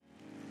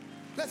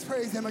Let's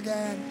praise him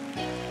again.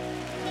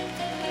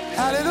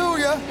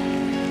 Hallelujah.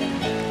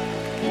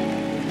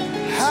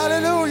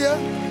 Hallelujah.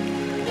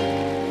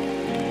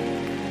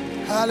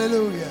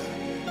 Hallelujah.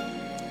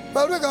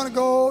 Well, we're going to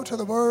go to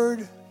the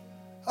word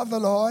of the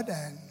Lord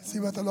and see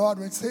what the Lord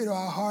would say to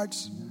our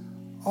hearts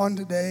on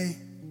today.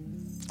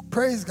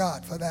 Praise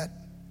God for that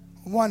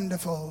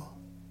wonderful,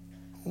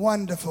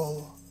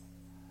 wonderful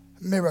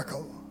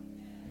miracle.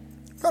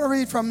 I'm going to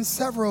read from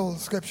several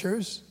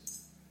scriptures.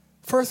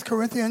 1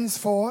 Corinthians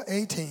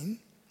 4:18.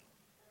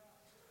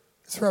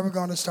 That's where we're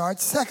going to start.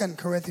 2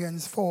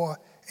 Corinthians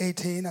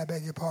 4:18, I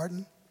beg your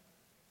pardon.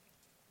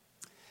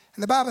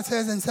 And the Bible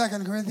says in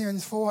 2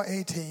 Corinthians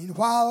 4:18,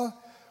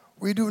 while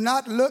we do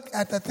not look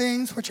at the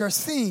things which are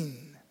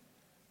seen,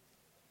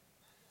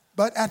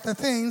 but at the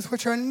things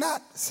which are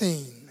not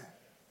seen.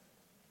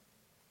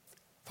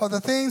 For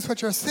the things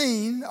which are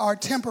seen are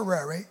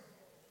temporary,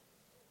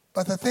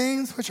 but the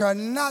things which are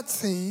not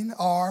seen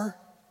are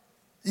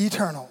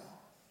eternal.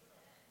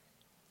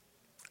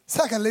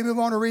 Secondly, we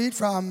want to read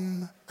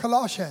from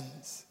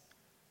Colossians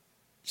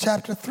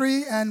chapter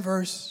 3 and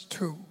verse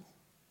 2.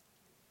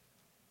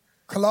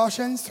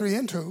 Colossians 3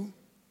 and 2,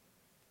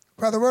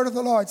 where the word of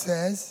the Lord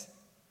says,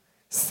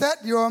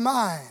 set your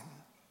mind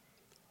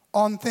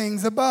on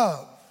things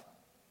above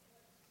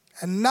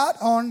and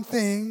not on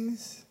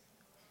things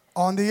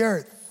on the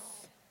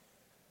earth.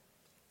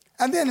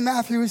 And then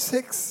Matthew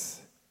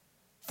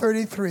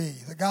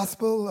 6:33, the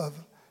Gospel of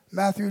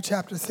Matthew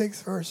chapter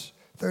 6, verse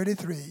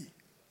 33.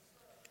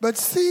 But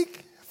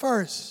seek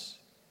first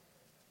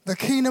the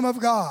kingdom of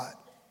God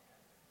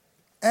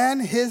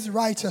and his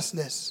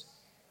righteousness,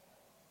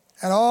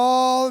 and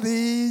all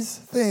these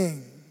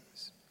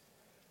things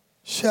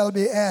shall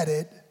be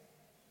added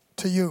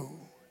to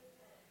you.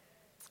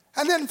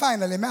 And then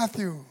finally,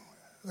 Matthew,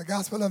 the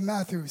Gospel of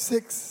Matthew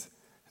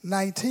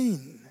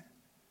 6:19,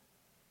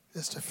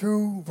 just a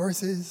few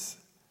verses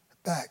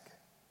back.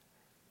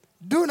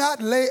 Do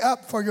not lay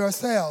up for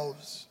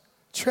yourselves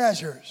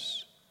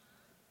treasures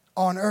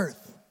on earth,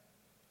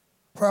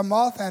 where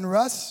moth and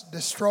rust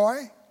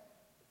destroy,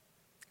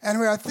 and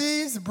where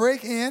thieves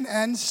break in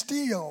and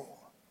steal.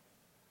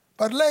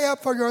 But lay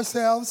up for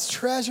yourselves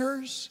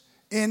treasures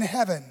in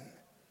heaven,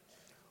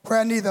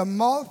 where neither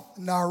moth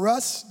nor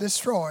rust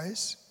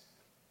destroys,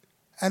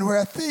 and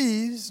where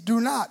thieves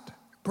do not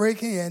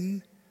break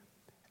in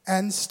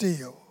and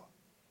steal.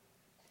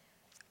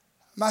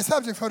 My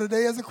subject for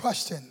today is a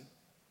question.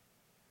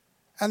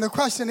 And the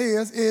question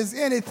is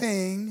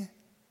anything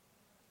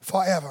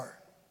forever?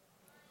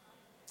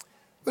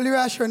 Will you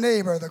ask your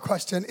neighbor the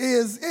question,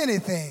 is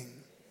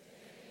anything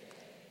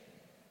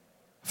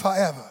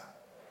forever?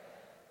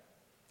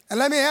 And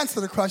let me answer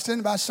the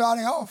question by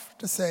starting off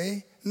to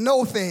say,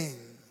 no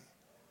thing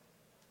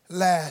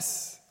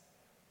lasts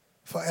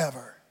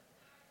forever.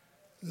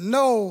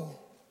 No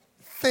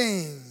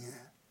thing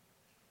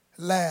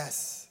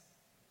lasts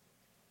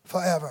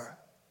forever.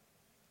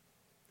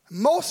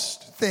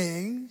 Most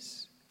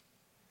things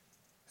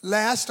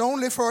last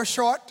only for a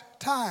short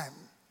time.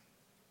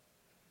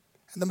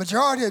 And the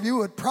majority of you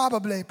would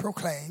probably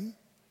proclaim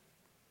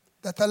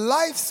that the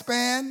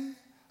lifespan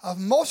of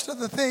most of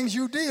the things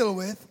you deal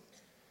with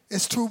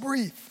is too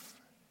brief.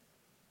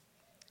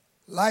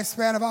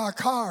 Lifespan of our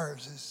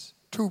cars is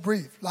too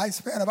brief.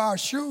 Lifespan of our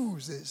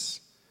shoes is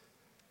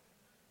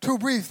too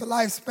brief. The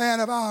lifespan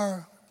of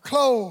our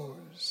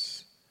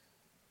clothes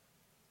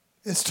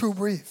is too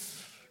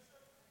brief.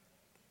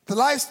 The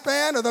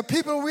lifespan of the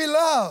people we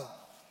love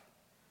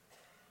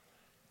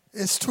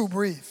is too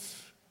brief.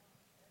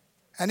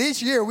 And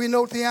each year we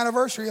note the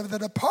anniversary of the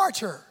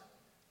departure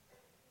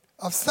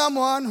of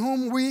someone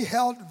whom we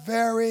held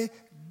very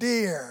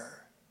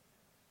dear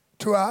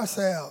to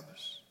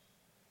ourselves.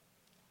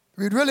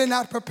 We're really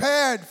not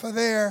prepared for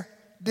their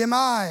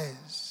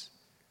demise.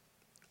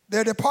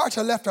 Their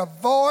departure left a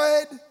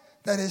void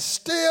that is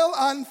still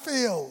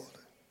unfilled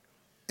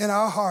in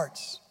our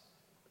hearts.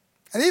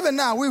 And even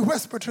now we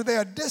whisper to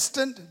their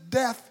distant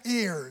deaf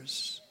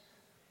ears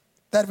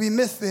that we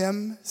miss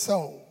them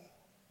so.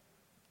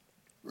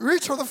 We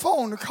reach for the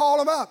phone to call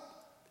them up,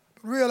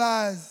 but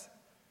realize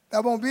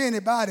there won't be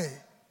anybody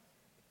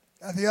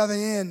at the other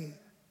end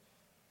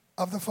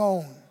of the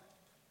phone.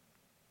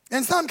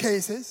 In some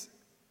cases,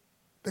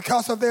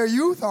 because of their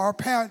youth or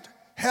apparent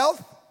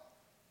health,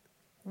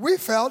 we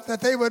felt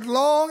that they would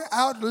long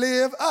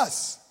outlive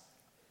us,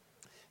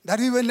 that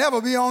we would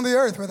never be on the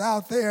earth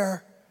without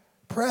their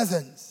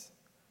presence.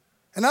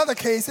 In other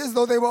cases,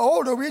 though they were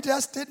older, we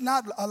just did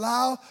not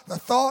allow the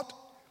thought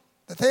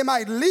that they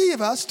might leave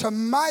us to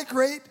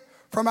migrate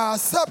from our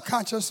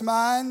subconscious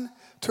mind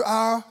to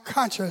our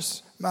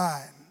conscious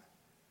mind.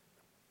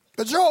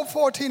 But Job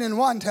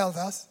 14:1 tells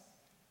us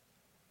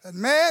that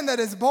man that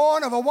is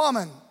born of a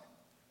woman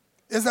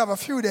is of a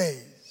few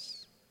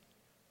days.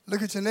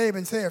 Look at your neighbor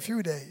and say a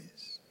few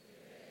days.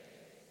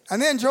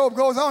 And then Job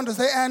goes on to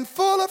say, and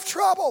full of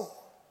trouble.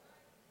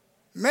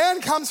 Man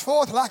comes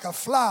forth like a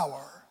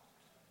flower,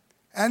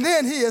 and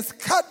then he is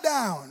cut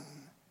down,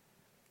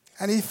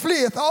 and he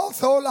fleeth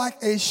also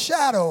like a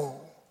shadow.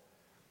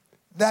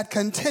 that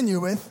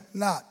continueth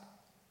not.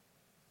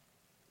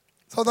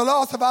 So the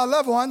loss of our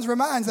loved ones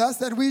reminds us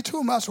that we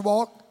too must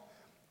walk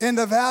in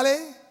the valley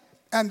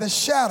and the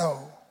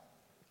shadow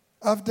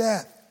of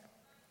death.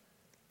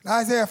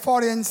 Isaiah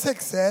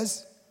 40:6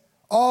 says,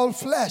 all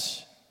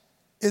flesh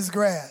is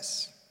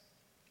grass.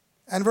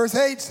 And verse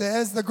 8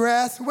 says, the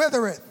grass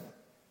withereth,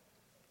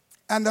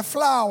 and the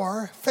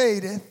flower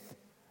fadeth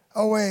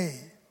away.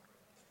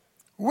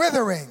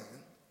 Withering,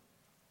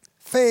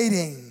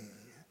 fading.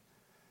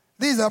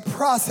 These are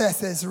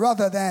processes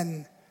rather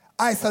than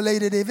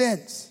isolated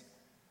events.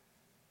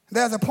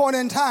 There's a point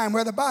in time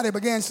where the body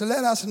begins to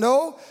let us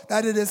know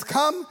that it has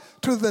come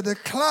to the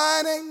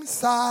declining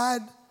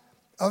side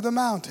of the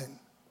mountain.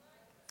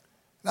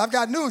 And I've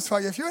got news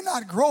for you. If you're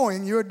not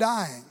growing, you're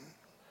dying.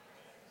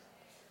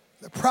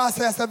 The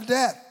process of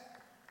death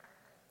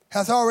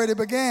has already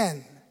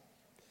begun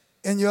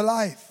in your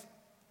life.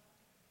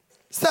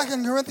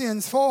 2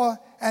 Corinthians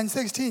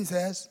 4:16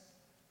 says,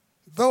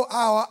 though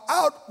our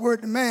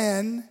outward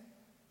man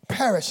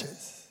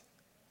perishes.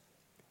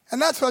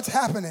 And that's what's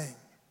happening.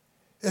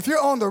 If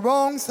you're on the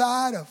wrong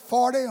side of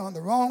 40, on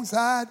the wrong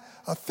side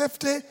of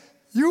 50,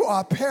 you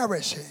are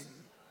perishing.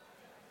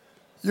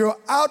 Your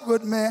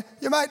outward man,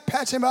 you might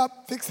patch him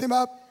up, fix him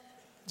up,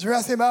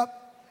 dress him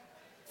up,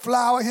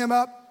 flower him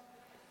up,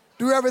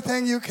 do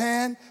everything you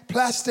can,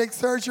 plastic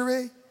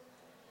surgery,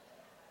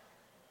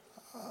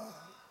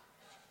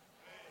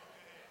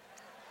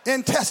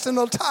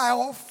 intestinal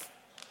tie-off,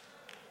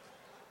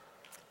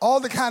 all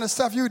the kind of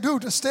stuff you do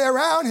to stay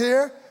around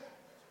here.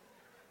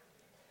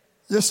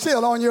 You're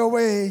still on your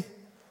way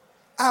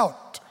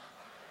out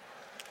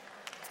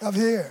of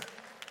here.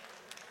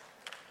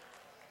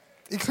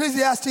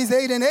 Ecclesiastes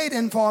 8:8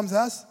 informs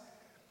us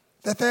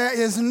that there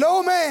is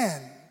no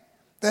man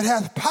that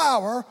hath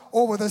power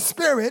over the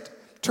spirit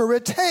to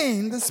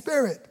retain the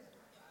spirit.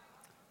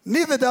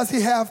 Neither does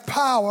he have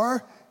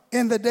power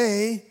in the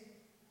day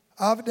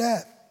of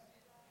death.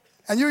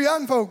 And you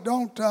young folk,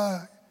 don't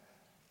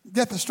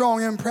get the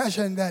strong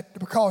impression that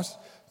because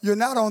you're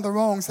not on the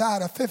wrong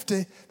side of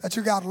 50, that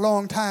you got a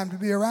long time to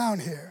be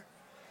around here.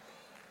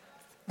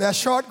 There are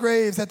short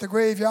graves at the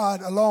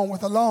graveyard along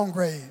with the long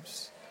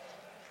graves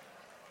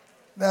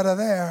that are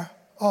there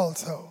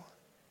also.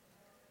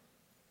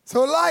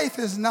 So life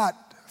is not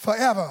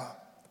forever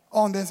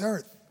on this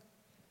earth.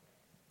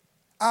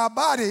 Our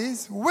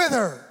bodies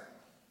wither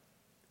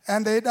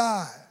and they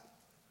die.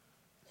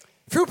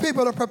 Few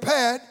people are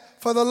prepared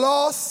for the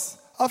loss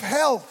of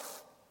health.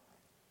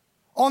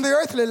 On the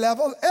earthly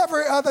level,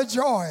 every other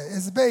joy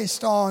is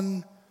based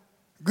on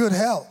good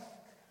health.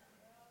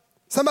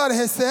 Somebody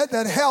has said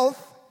that health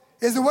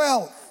is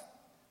wealth.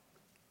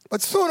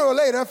 But sooner or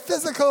later,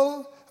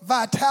 physical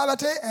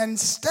vitality and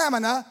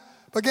stamina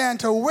began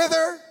to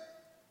wither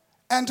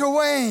and to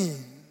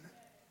wane.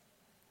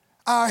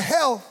 Our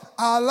health,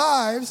 our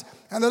lives,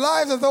 and the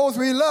lives of those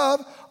we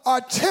love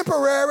are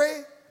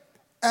temporary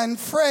and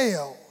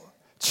frail,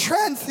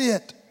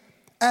 transient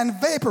and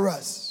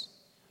vaporous.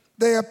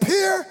 They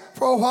appear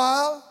for a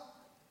while,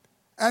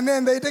 and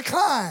then they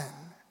decline,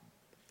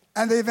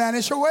 and they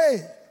vanish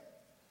away.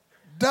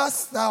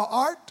 Dust thou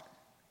art,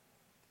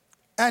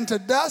 and to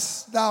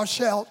dust thou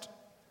shalt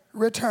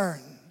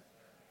return.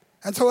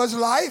 And so is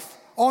life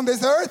on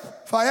this earth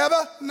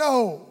forever?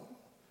 No,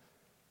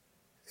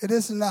 it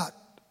is not.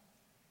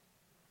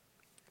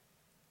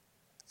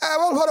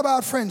 Well, what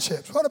about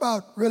friendships? What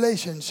about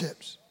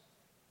relationships?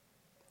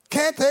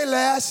 Can't they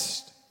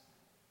last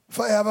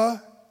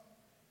forever?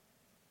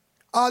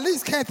 Or at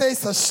least can't they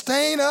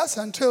sustain us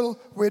until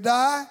we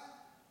die?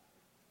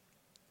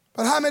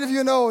 But how many of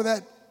you know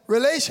that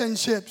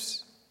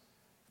relationships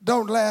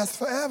don't last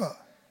forever?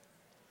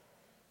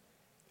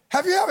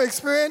 Have you ever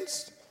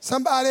experienced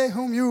somebody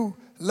whom you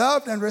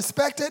loved and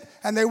respected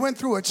and they went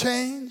through a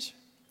change?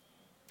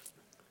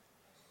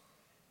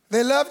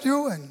 They loved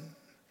you and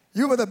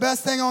you were the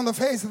best thing on the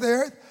face of the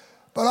earth,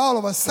 but all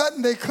of a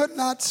sudden they could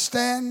not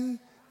stand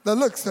the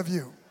looks of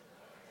you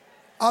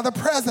or the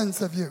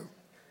presence of you.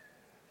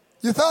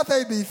 You thought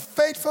they'd be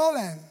faithful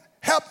and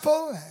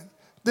helpful and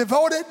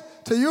devoted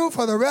to you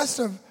for the rest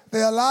of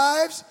their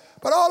lives,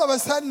 but all of a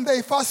sudden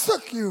they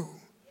forsook you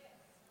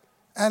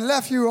and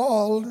left you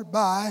all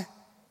by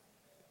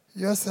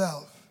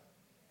yourself.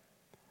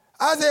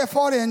 Isaiah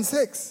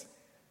 40:6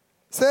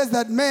 says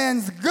that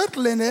man's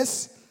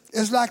goodliness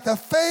is like the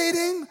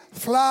fading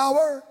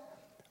flower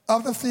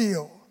of the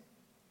field.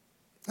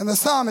 And the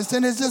psalmist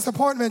in his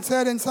disappointment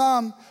said in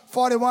Psalm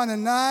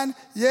 41:9,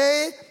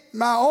 yea,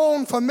 my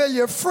own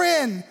familiar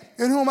friend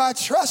in whom I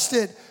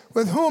trusted,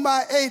 with whom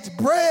I ate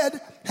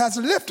bread, has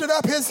lifted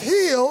up his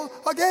heel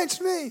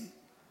against me.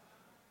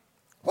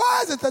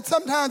 Why is it that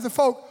sometimes the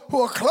folk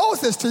who are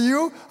closest to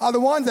you are the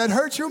ones that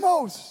hurt you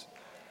most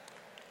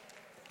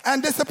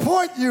and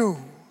disappoint you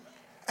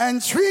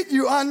and treat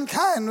you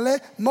unkindly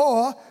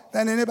more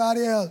than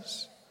anybody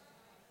else?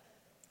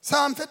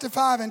 Psalm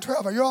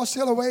 55:12. Are you all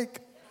still awake?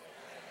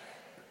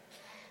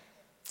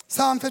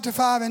 Psalm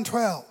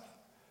 55:12.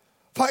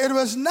 For it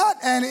was not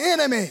an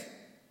enemy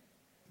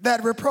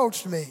that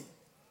reproached me,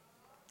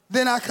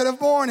 then I could have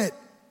borne it.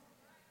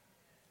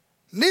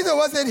 Neither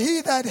was it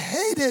he that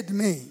hated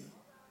me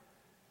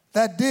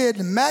that did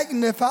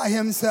magnify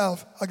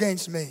himself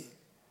against me.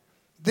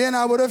 Then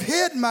I would have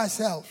hid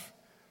myself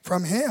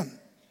from him.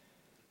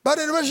 But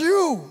it was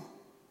you,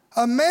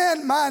 a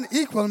man mine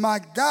equal, my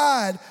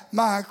guide,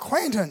 my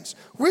acquaintance.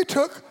 We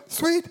took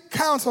sweet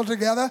counsel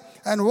together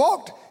and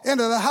walked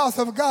into the house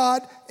of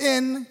God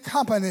in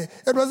company.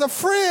 It was a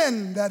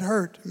friend that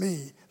hurt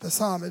me, the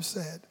psalmist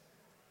said.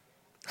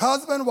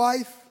 Husband,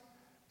 wife,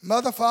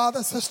 mother,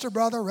 father, sister,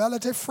 brother,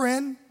 relative,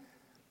 friend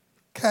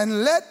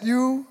can let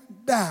you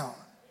down.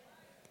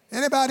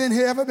 Anybody in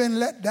here ever been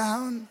let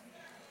down?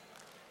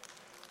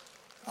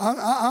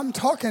 I'm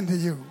talking to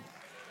you.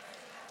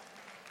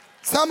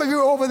 Some of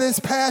you over this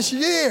past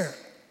year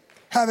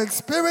have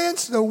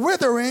experienced the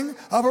withering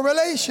of a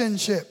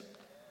relationship.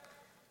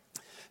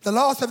 The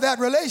loss of that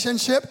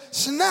relationship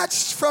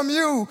snatched from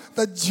you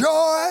the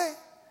joy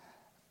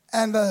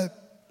and the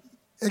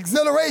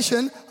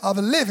exhilaration of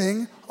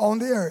living on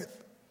the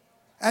earth.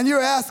 And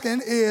you're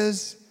asking,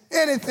 is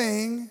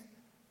anything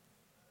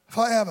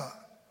forever?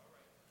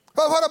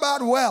 But what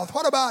about wealth?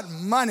 What about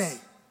money?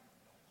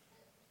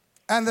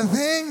 And the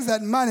things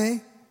that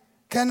money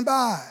can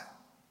buy.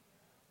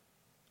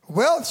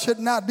 Wealth should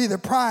not be the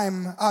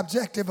prime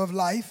objective of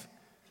life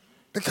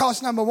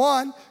because, number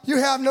one, you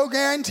have no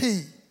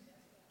guarantee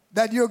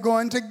that you're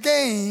going to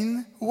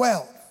gain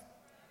wealth.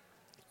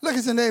 Look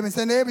at your neighbor and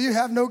say, neighbor, you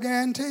have no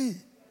guarantee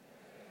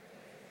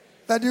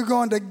that you're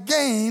going to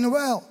gain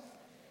wealth.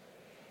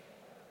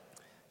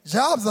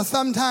 Jobs are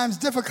sometimes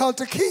difficult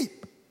to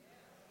keep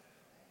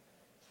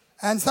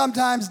and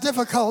sometimes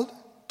difficult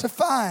to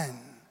find.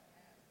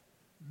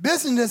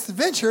 Business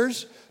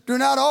ventures do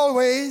not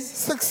always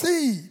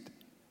succeed.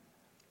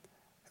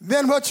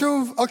 Then what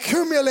you've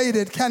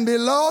accumulated can be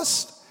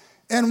lost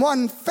in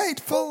one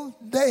fateful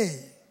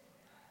day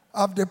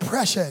of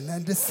depression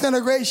and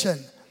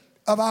disintegration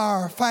of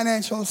our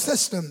financial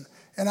system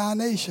in our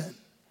nation.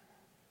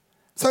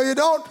 So you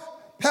don't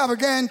have a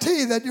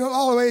guarantee that you'll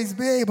always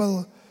be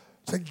able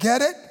to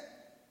get it,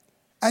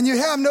 and you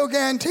have no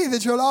guarantee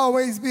that you'll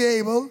always be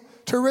able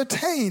to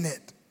retain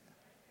it.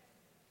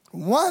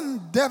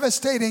 One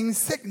devastating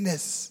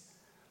sickness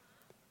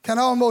can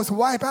almost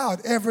wipe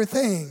out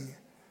everything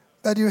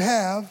that you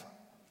have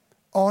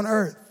on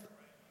earth.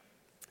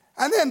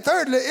 And then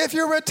thirdly, if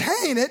you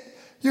retain it,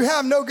 you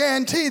have no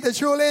guarantee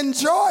that you'll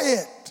enjoy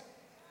it.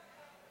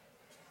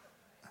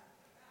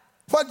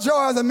 What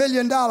joy is $1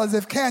 million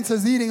if cancer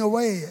is eating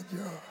away at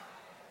your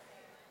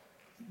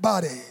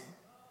body?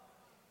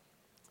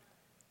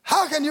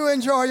 How can you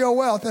enjoy your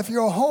wealth if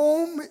your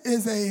home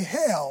is a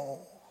hell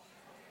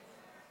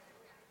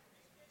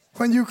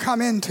when you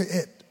come into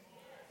it?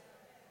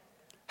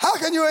 How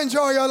can you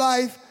enjoy your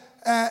life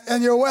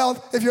and your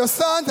wealth if your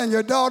sons and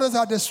your daughters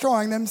are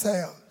destroying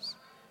themselves,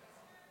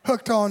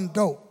 hooked on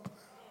dope,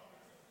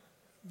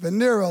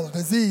 venereal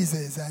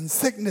diseases and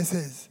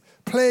sicknesses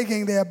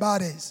plaguing their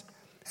bodies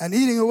and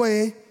eating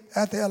away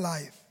at their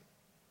life?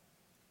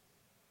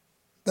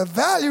 The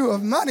value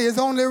of money is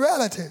only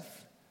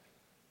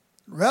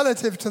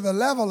relative to the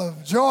level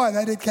of joy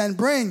that it can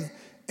bring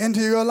into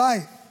your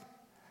life.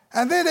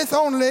 And then it's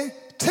only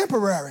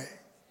temporary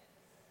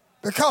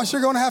because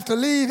you're going to have to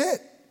leave it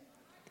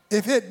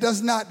if it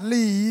does not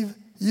leave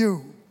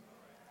you.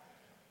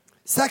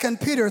 2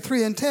 Peter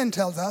 3:10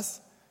 tells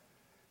us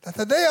that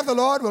the day of the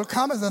Lord will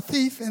come as a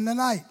thief in the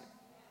night,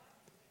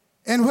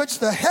 in which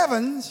the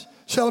heavens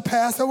shall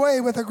pass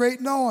away with a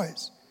great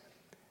noise,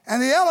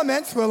 and the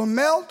elements will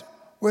melt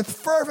with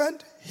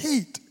fervent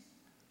heat.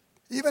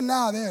 Even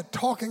now they're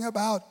talking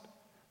about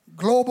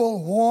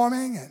global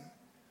warming and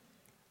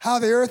how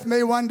the earth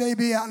may one day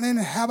be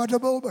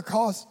uninhabitable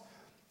because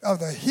of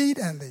the heat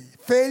and the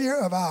failure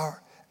of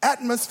our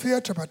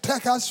atmosphere to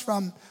protect us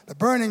from the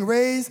burning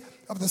rays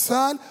of the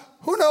sun.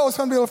 Who knows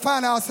when we'll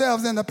find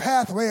ourselves in the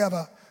pathway of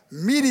a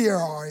meteor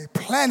or a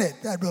planet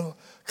that will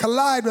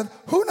collide with.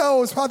 Who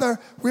knows whether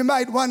we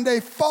might one day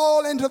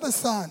fall into the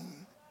sun.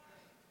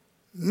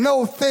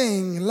 No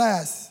thing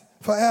lasts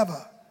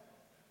forever.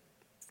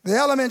 The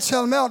elements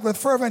shall melt with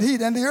fervent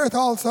heat, and the earth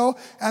also,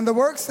 and the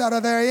works that are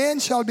therein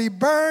shall be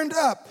burned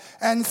up.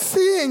 And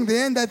seeing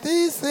then that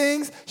these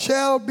things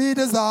shall be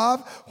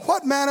dissolved,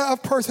 what manner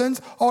of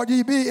persons ought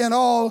ye be in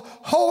all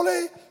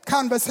holy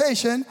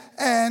conversation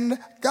and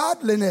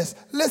godliness?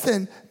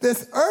 Listen,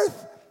 this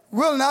earth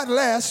will not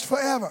last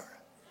forever.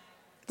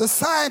 The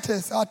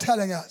scientists are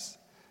telling us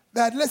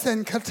that,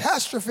 listen,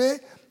 catastrophe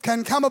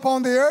can come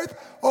upon the earth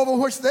over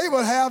which they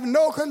will have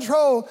no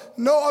control,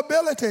 no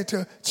ability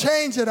to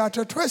change it or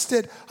to twist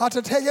it or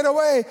to take it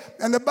away.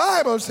 And the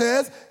Bible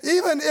says,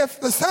 even if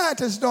the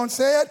scientists don't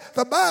say it,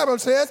 the Bible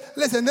says,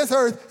 listen, this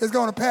earth is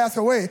going to pass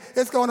away.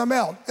 It's going to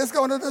melt. It's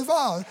going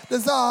to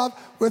dissolve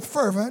with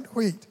fervent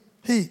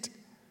heat.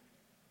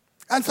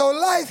 And so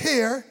life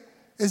here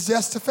is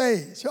just a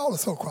phase. Y'all are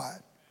so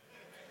quiet.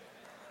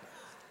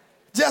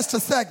 Just a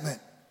segment.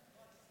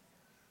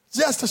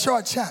 Just a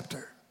short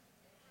chapter.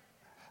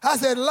 I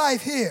said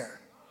life here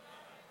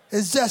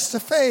is just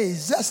a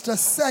phase, just a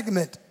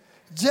segment,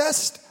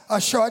 just a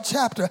short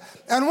chapter.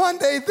 And one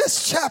day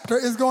this chapter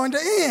is going to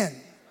end.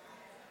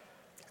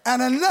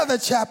 And another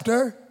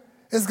chapter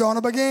is going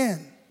to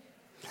begin.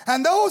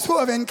 And those who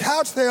have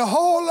encouched their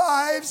whole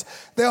lives,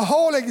 their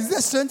whole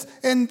existence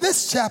in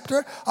this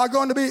chapter are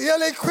going to be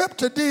ill-equipped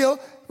to deal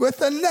with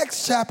the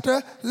next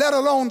chapter, let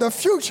alone the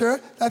future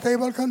that they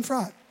will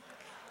confront.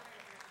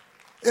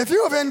 If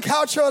you have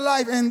encounters your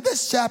life in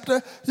this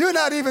chapter, you're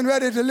not even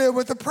ready to live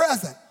with the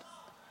present,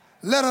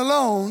 let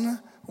alone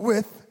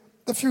with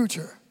the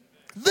future.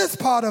 This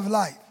part of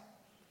life,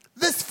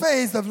 this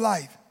phase of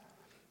life,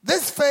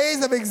 this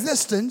phase of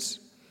existence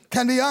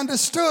can be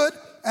understood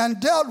and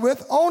dealt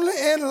with only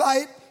in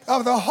light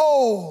of the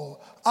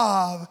whole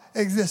of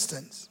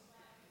existence.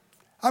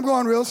 I'm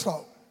going real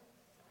slow.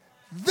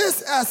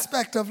 This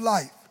aspect of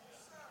life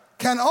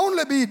can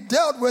only be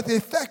dealt with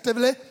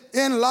effectively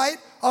in light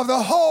of the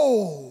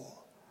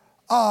whole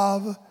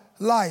of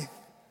life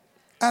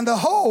and the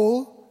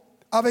whole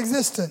of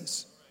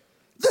existence.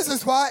 This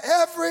is why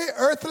every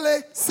earthly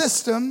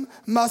system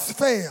must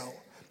fail.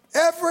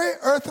 Every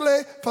earthly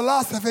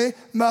philosophy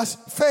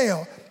must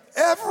fail.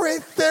 Every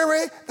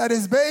theory that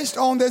is based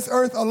on this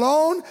earth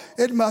alone,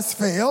 it must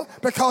fail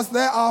because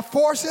there are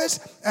forces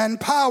and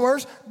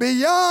powers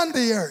beyond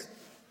the earth.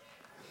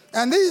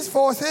 And these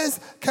forces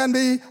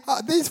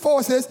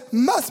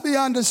must be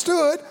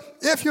understood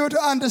if you're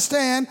to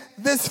understand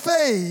this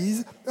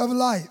phase of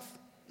life.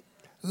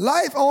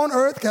 Life on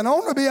earth can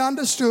only be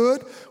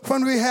understood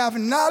when we have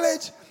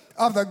knowledge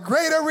of the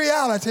greater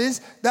realities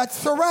that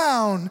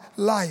surround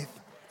life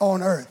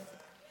on earth.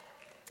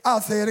 I'll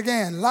say it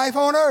again. Life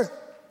on earth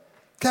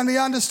can be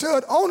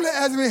understood only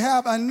as we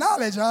have a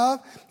knowledge of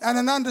and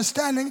an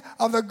understanding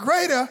of the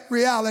greater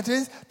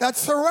realities that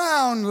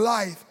surround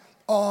life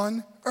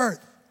on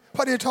earth.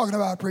 What are you talking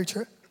about,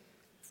 preacher?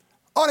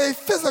 On a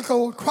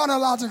physical,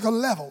 chronological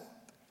level,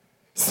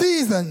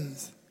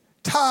 seasons,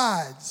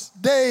 tides,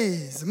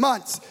 days,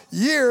 months,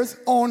 years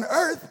on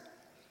earth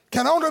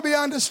can only be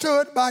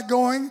understood by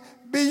going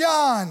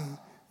beyond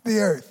the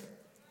earth.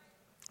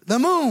 The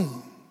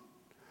moon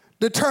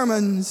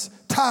determines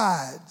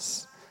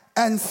tides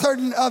and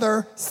certain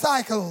other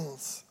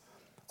cycles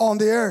on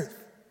the earth.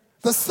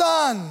 The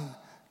sun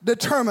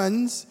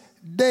determines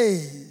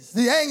days.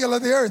 The angle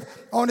of the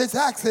earth on its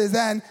axis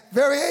and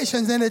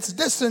variations in its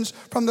distance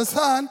from the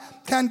sun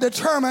can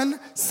determine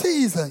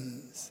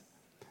seasons.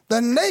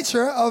 The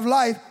nature of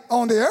life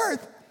on the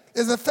earth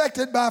is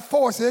affected by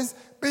forces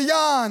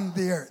beyond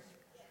the earth.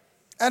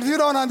 And if you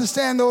don't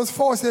understand those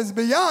forces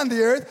beyond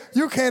the earth,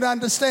 you can't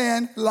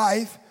understand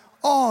life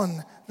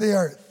on the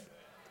earth.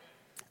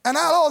 And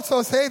I'll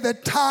also say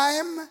that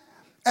time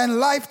and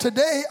life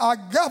today are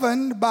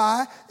governed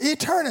by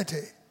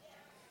eternity.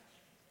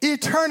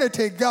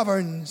 Eternity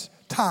governs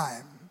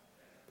time.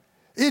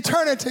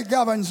 Eternity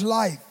governs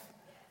life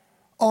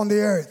on the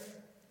earth.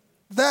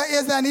 There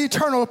is an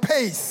eternal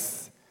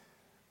pace.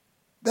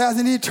 There's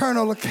an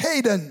eternal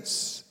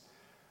cadence.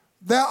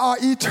 There are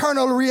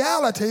eternal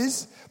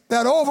realities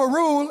that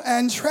overrule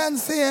and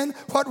transcend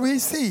what we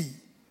see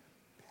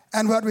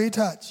and what we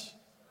touch.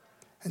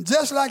 And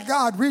just like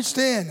God reached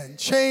in and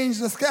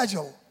changed the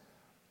schedule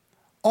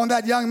on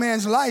that young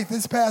man's life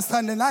this past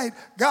Sunday night,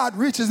 God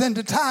reaches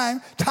into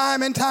time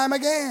and time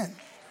again.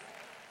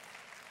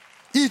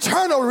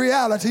 Eternal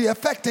reality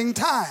affecting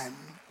time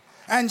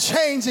and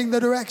changing the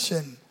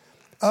direction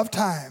of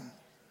time.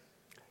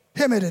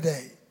 Hear me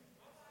today.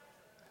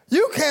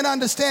 You can't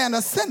understand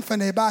a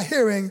symphony by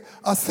hearing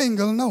a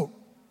single note.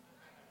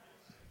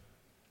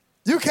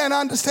 You can't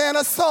understand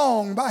a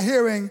song by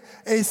hearing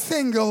a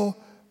single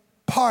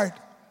part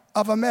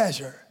of a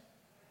measure.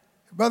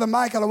 Brother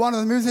Michael or one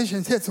of the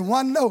musicians hits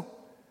one note.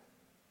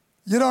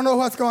 You don't know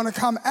what's going to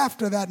come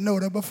after that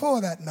note or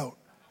before that note.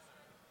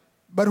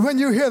 But when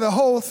you hear the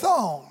whole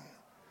song,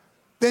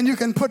 then you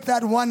can put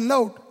that one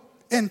note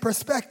in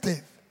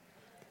perspective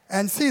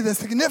and see the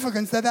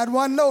significance that that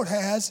one note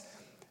has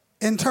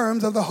in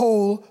terms of the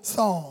whole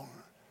song.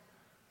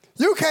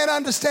 You can't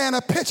understand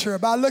a picture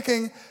by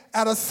looking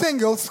at a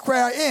single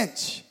square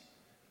inch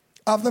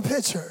of the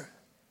picture.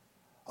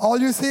 All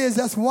you see is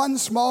just one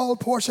small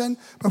portion,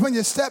 but when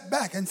you step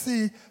back and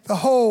see the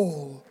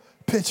whole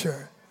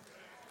picture,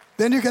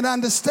 then you can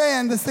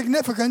understand the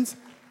significance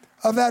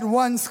of that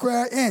one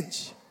square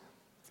inch.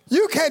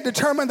 You can't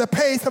determine the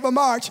pace of a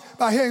march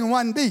by hearing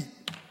one beat.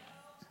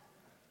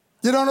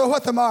 You don't know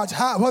what the march,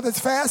 whether it's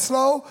fast,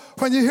 slow.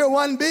 When you hear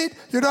one beat,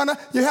 you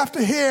have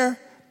to hear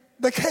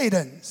the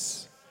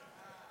cadence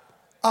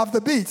of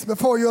the beats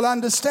before you'll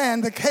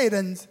understand the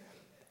cadence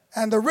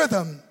and the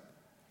rhythm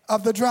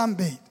of the drum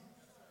beat.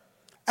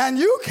 And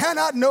you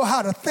cannot know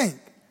how to think,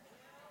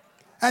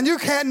 and you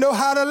can't know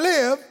how to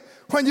live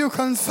when you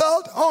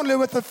consult only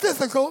with the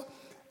physical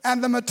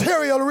and the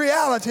material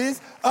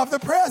realities of the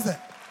present.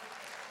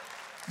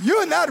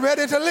 You're not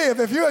ready to live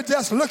if you're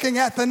just looking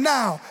at the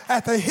now,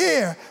 at the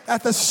here,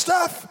 at the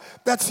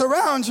stuff that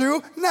surrounds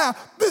you now.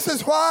 This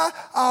is why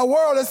our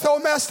world is so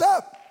messed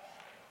up.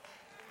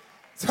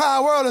 It's why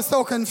our world is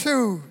so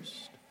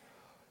confused.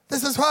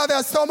 This is why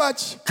there's so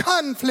much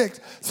conflict,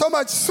 so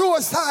much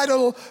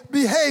suicidal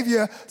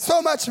behavior,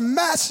 so much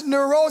mass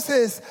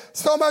neurosis,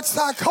 so much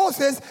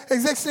psychosis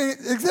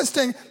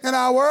existing in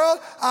our world.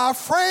 Our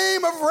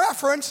frame of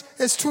reference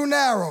is too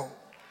narrow.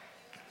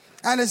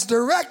 And it's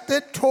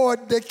directed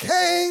toward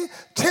decaying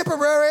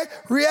temporary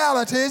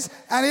realities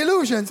and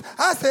illusions.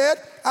 I said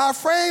our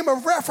frame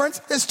of reference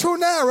is too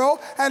narrow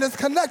and is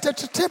connected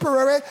to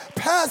temporary,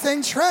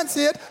 passing,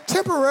 transient,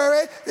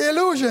 temporary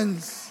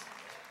illusions.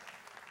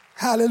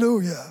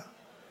 Hallelujah.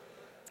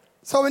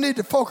 So we need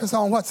to focus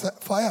on what's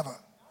forever.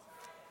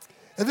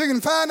 If you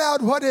can find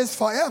out what is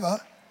forever,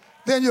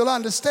 then you'll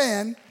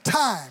understand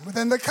time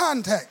within the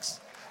context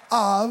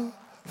of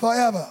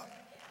forever.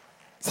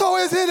 So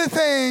is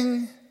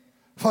anything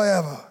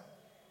forever?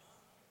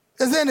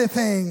 Is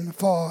anything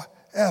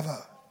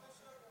forever?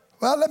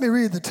 Well, let me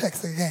read the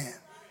text again.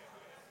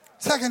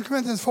 2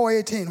 Corinthians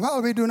 4:18.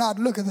 Well, we do not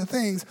look at the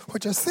things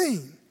which are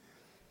seen,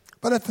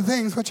 but at the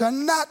things which are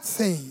not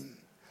seen.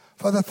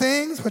 For the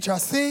things which are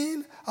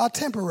seen are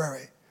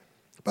temporary,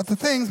 but the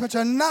things which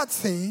are not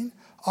seen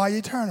are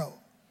eternal.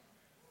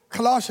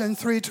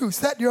 Colossians 3:2.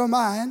 Set your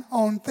mind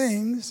on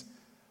things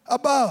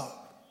above,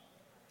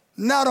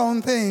 not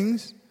on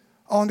things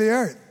on the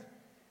earth.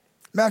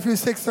 Matthew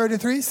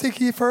 6:33. Seek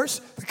ye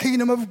first the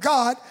kingdom of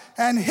God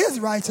and his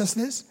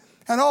righteousness,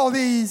 and all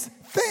these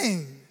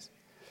things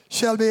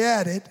shall be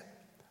added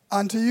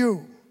unto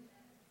you.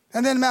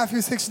 And then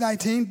Matthew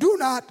 6:19. Do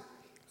not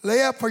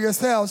lay up for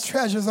yourselves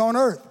treasures on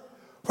earth,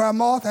 where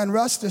moth and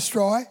rust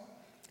destroy,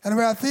 and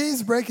where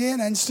thieves break in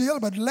and steal,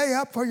 but lay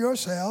up for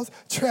yourselves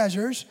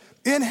treasures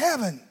in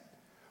heaven,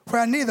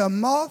 where neither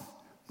moth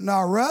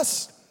nor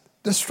rust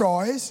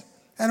destroys,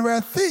 and where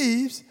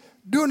thieves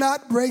do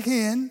not break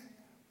in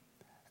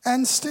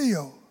and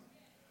steal.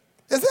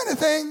 Is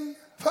anything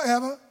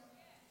forever?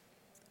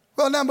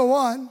 Well, number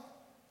one,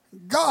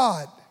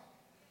 God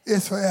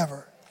is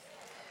forever.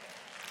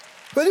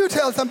 Will you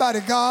tell somebody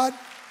God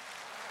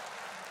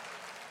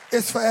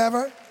is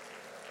forever?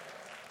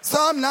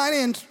 Psalm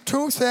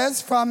 90:2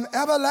 says, from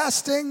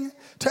everlasting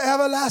to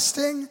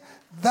everlasting,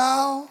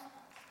 thou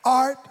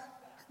art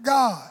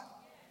God.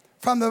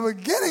 From the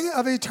beginning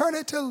of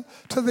eternity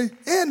to the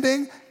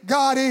ending,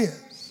 God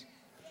is.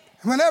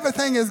 When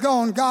everything is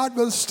gone, God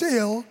will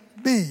still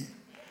be.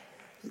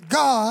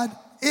 God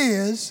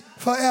is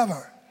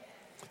forever.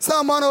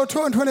 Psalm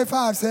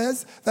 102:25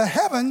 says, the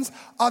heavens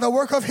are the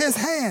work of his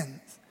hands.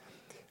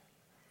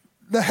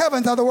 The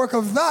heavens are the work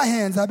of thy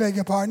hands, I beg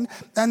your pardon,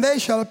 and they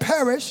shall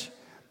perish,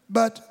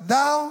 but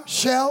thou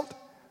shalt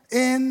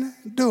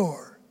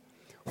endure.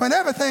 When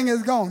everything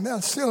is gone,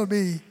 there'll still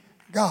be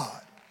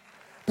God,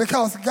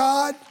 because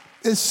God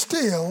is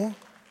still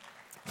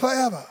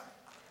forever.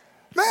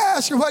 May I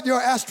ask you what your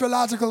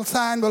astrological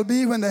sign will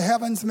be when the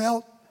heavens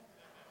melt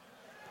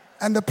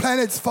and the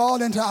planets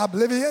fall into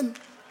oblivion?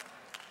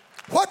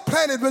 What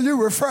planet will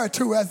you refer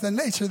to as the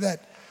nature that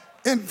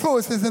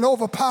influences and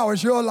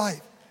overpowers your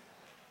life,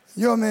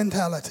 your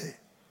mentality?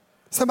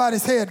 Somebody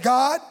said,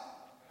 God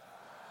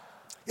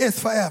is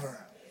forever.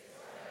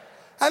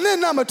 And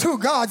then number two,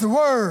 God's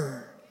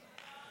word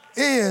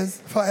is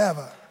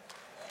forever.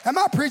 Am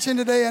I preaching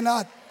today or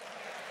not?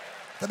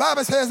 The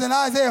Bible says in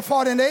Isaiah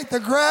 40:8, the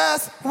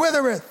grass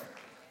withereth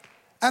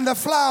and the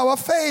flower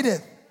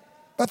fadeth,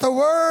 but the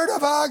word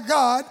of our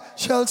God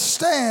shall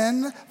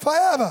stand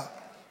forever.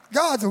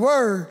 God's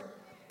word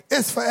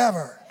is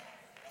forever.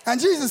 And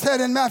Jesus said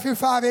in Matthew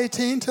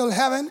 5:18, till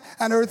heaven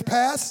and earth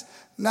pass,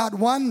 not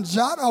one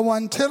jot or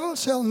one tittle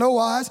shall no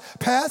wise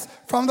pass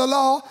from the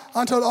law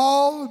until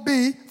all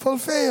be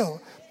fulfilled.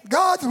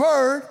 God's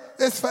word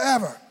is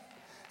forever.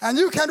 And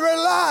you can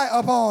rely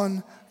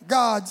upon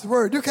God's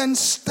word. You can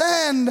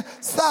stand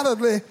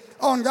solidly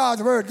on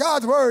God's word.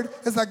 God's word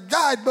is a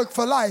guidebook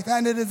for life,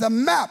 and it is a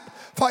map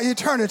for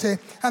eternity.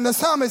 And the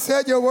psalmist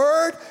said, your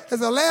word is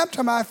a lamp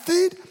to my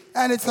feet,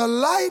 and it's a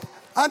light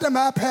unto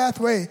my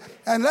pathway.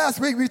 And last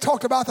week we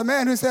talked about the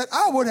man who said,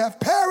 I would have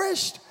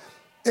perished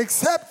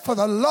except for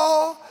the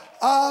law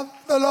of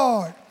the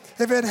Lord.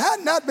 If it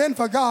had not been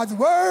for God's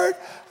word,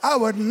 I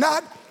would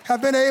not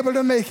have been able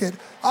to make it.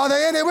 Are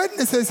there any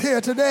witnesses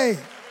here today?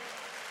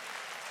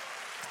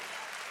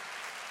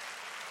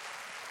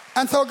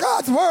 And so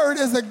God's word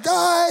is a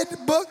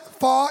guidebook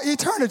for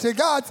eternity.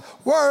 God's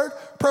word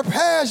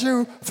prepares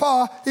you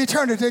for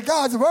eternity.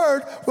 God's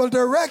word will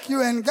direct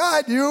you and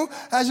guide you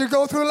as you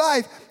go through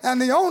life.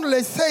 And the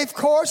only safe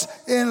course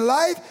in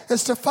life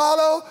is to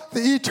follow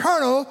the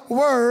eternal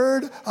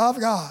word of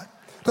God.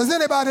 Does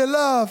anybody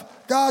love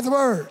God's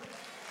word?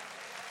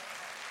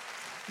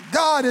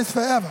 God is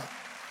forever.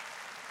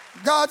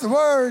 God's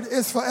word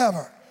is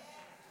forever.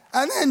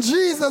 And then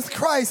Jesus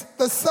Christ,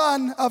 the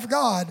Son of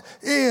God,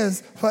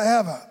 is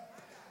forever.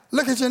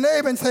 Look at your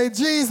neighbor and say,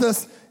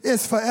 Jesus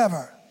is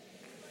forever.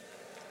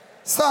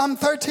 Psalm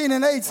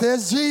 13:8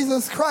 says,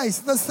 Jesus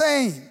Christ, the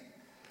same,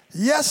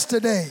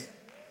 yesterday,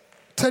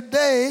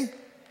 today,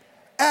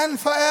 and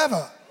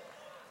forever.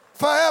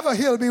 Forever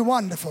he'll be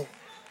wonderful.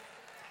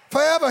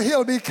 Forever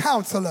he'll be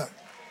counselor.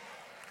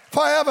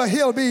 Forever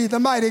he'll be the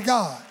mighty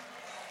God.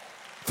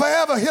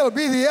 Forever he'll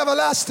be the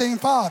everlasting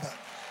Father.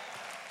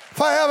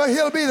 Forever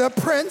he'll be the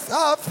Prince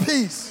of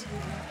Peace.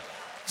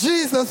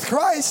 Jesus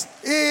Christ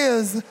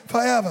is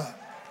forever.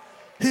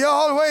 He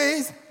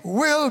always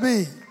will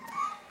be.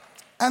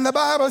 And the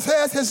Bible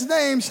says his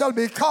name shall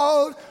be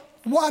called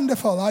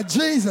Wonderful, or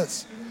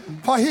Jesus,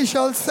 for he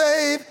shall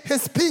save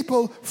his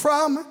people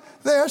from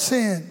their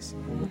sins.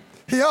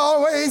 He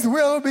always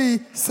will be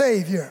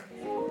Savior.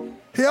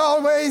 He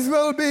always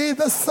will be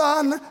the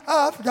Son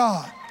of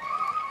God.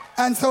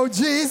 And so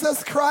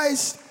Jesus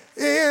Christ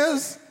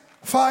is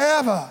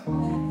forever.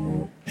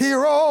 He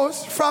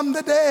rose from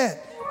the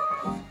dead.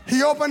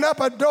 He opened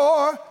up a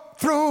door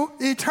through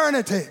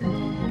eternity.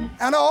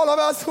 And all of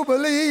us who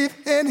believe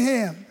in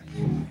him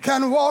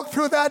can walk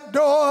through that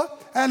door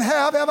and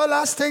have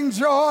everlasting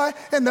joy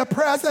in the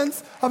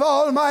presence of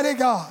Almighty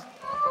God.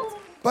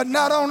 But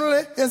not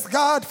only is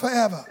God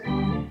forever,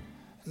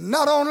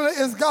 not only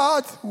is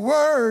God's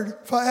word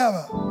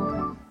forever,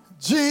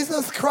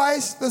 Jesus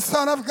Christ, the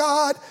Son of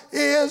God,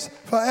 is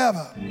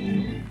forever.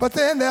 But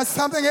then there's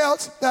something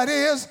else that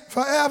is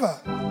forever.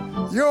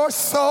 Your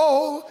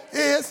soul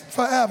is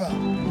forever.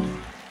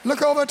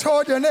 Look over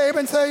toward your neighbor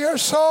and say, your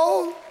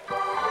soul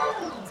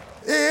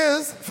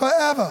is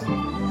forever.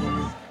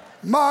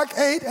 Mark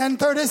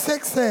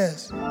 8:36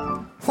 says,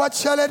 what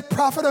shall it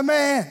profit a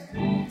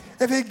man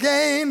if he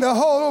gain the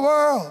whole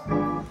world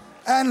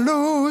and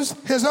lose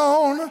his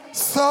own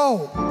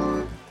soul?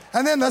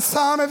 And then the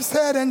psalmist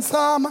said in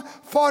Psalm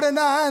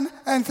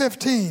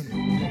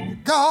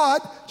 49:15,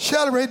 God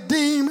shall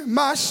redeem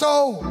my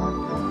soul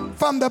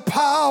from the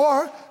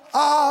power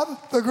of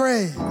the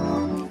grave.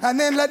 And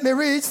then let me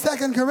read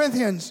 2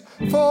 Corinthians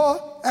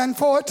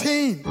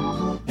 4:14.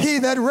 He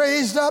that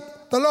raised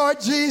up the Lord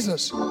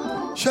Jesus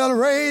shall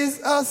raise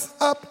us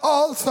up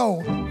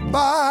also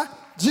by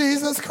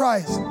Jesus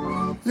Christ.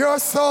 Your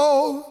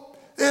soul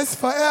is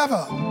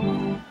forever.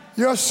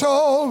 Your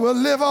soul will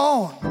live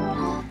on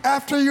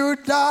after you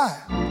die.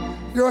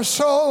 Your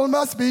soul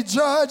must be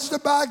judged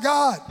by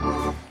God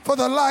for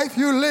the life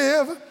you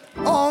live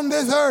on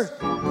this earth.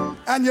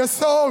 And your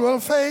soul will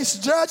face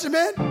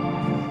judgment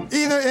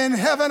either in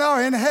heaven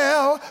or in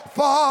hell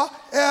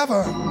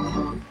forever.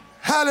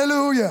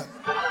 Hallelujah.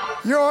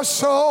 Your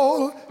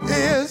soul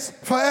is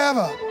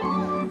forever.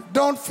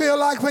 Don't feel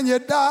like when you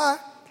die,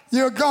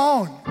 you're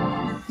gone.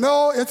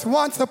 No, it's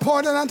once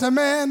appointed unto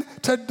man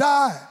to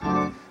die.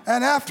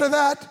 And after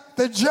that,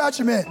 the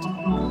judgment.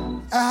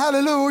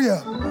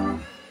 Hallelujah.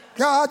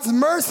 God's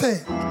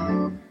mercy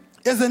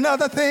is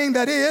another thing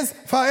that is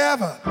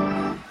forever.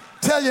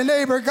 Tell your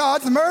neighbor,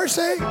 God's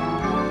mercy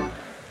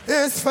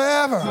is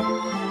forever.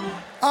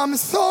 I'm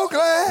so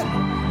glad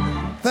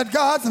that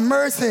God's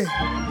mercy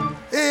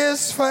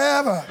is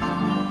forever.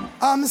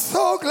 I'm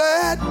so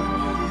glad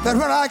that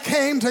when I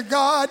came to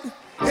God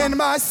in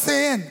my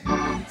sin,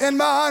 in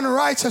my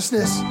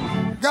unrighteousness,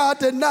 God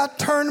did not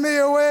turn me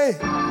away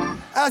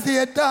as he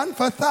had done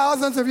for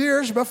thousands of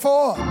years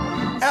before.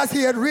 As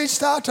he had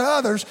reached out to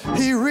others,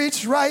 he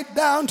reached right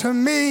down to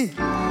me,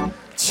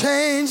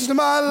 changed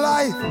my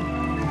life,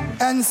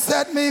 and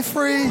set me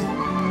free.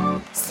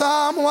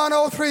 Psalm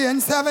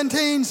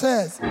 103:17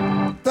 says,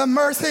 the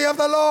mercy of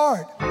the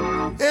Lord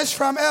is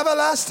from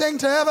everlasting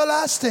to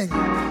everlasting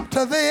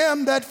to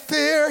them that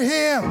fear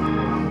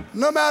him.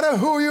 No matter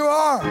who you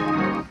are,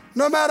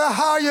 no matter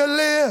how you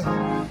live,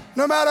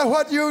 no matter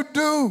what you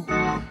do,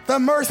 the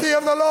mercy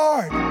of the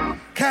Lord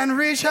can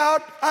reach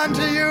out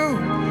unto you.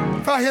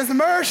 For his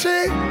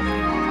mercy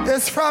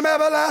is from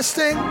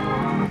everlasting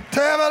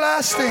to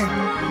everlasting.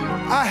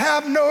 I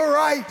have no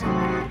right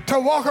to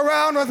walk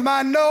around with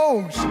my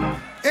nose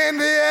in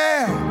the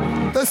air.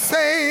 The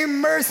same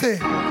mercy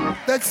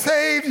that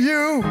saved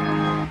you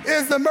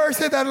is the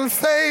mercy that will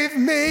save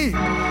me.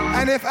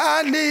 And if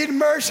I need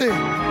mercy,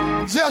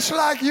 just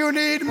like you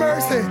need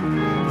mercy,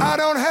 I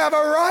don't have a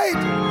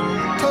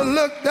right to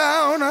look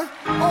down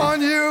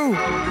on you.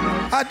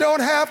 I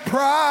don't have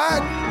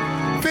pride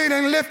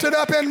feeling lifted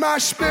up in my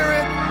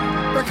spirit,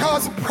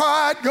 because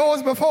pride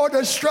goes before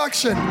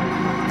destruction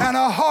and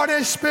a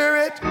haughty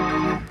spirit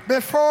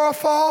before a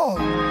fall.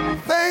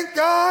 Thank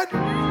God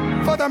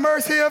for the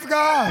mercy of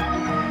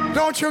God.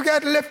 Don't you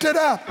get lifted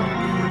up,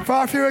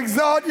 for if you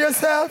exalt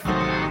yourself,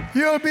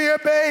 you'll be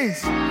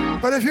abased.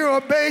 But if you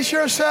abase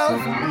yourself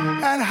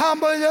and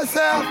humble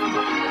yourself,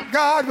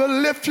 God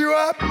will lift you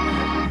up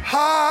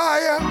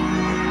higher,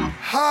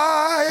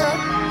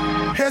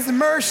 higher. His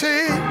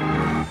mercy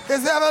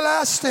is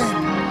everlasting.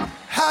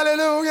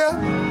 Hallelujah.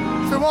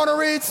 So we want to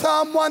read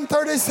Psalm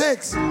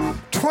 136,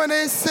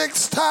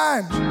 26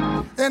 times.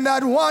 In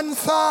that one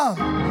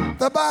psalm,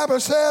 the Bible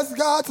says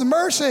God's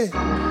mercy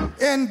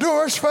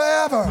endures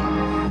forever.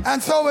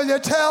 And so when you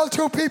tell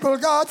two people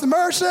God's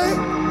mercy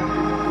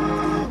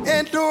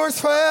endures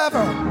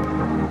forever.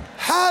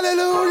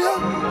 Hallelujah.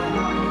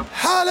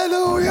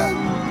 Hallelujah.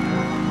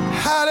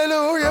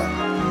 Hallelujah.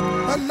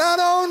 But not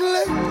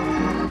only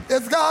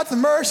is God's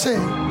mercy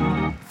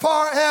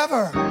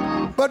forever,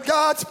 but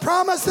God's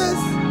promises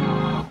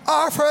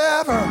are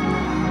forever.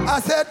 I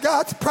said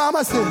God's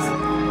promises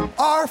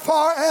are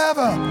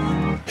forever.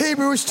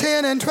 Hebrews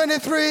 10 and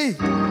 23,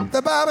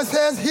 the Bible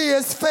says he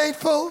is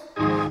faithful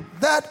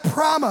that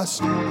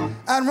promised.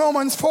 And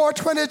Romans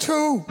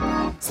 4:22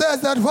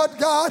 says that what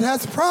God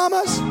has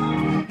promised,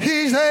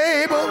 he's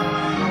able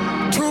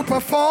to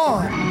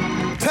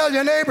perform. Tell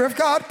your neighbor, if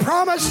God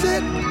promised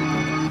it,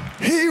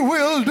 he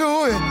will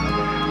do it.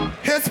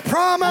 His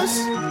promise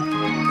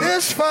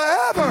is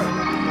forever.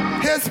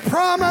 His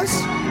promise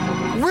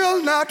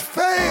will not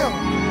fail.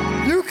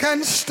 You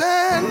can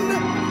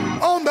stand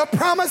on the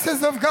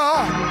promises of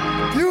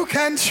God. You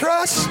can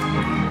trust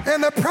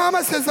in the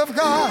promises of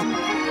God.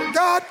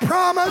 God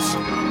promised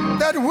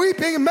that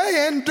weeping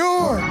may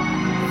endure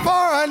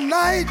for a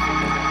night,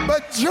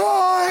 but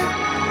joy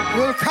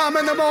will come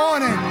in the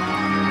morning.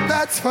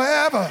 That's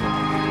forever.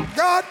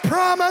 God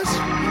promised,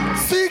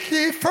 seek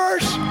ye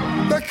first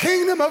the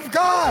kingdom of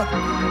God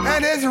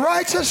and his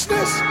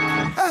righteousness,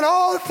 and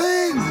all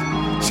things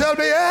shall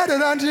be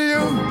added unto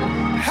you.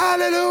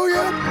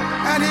 Hallelujah.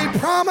 And he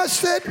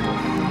promised it.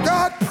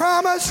 God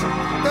promised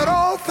that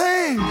all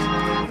things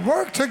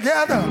work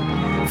together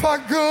for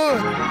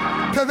good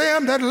to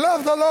them that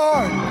love the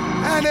Lord.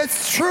 And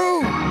it's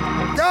true.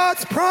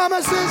 God's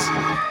promises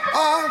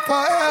are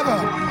forever.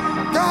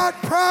 God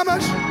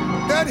promised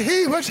that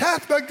he which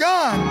hath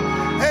begun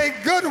a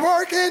good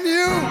work in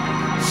you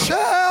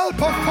shall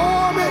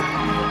perform it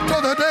to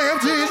the day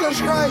of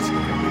Jesus Christ.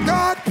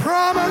 God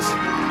promised,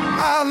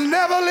 I'll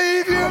never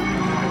leave you,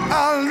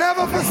 I'll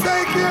never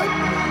forsake you,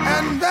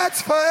 and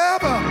that's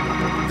forever.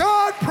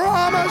 God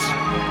promised,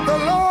 the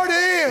Lord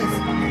is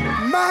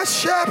my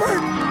shepherd,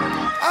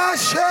 I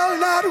shall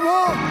not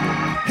want.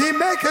 He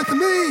maketh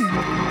me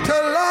to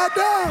lie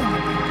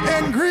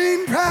down in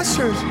green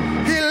pastures.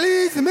 He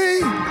leads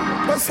me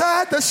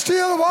beside the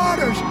still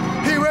waters.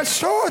 He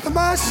restoreth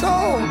my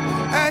soul.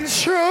 And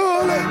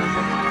surely,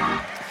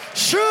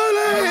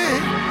 surely,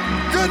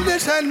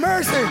 goodness and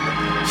mercy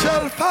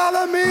shall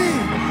follow me.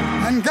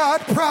 And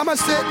God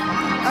promised it,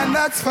 and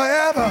that's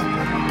forever.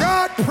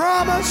 God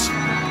promised,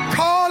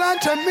 call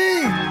unto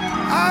me,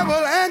 I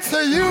will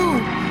answer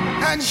you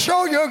and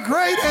show you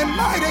great and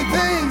mighty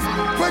things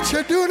which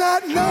you do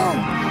not know.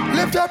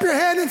 Lift up your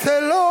hand and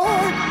say,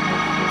 Lord,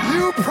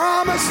 you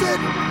promised it,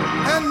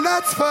 and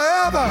that's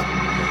forever.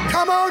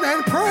 Come on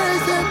and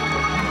praise him.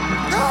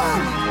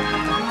 God,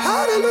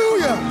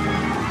 hallelujah,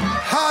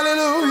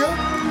 hallelujah,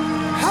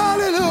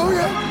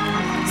 hallelujah.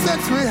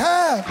 Since we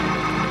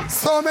have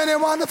so many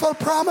wonderful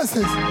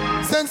promises,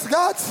 since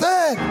God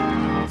said,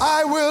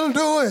 I will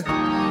do it.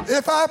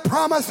 If I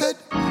promise it,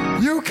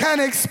 you can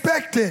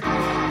expect it.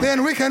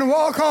 Then we can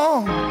walk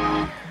on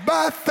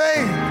by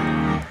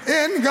faith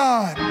in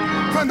God.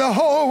 When the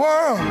whole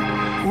world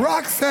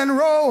rocks and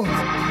rolls,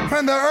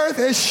 when the earth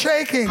is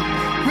shaking,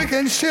 we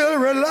can still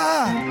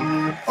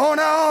rely on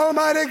our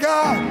Almighty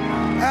God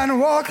and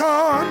walk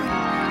on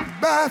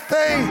by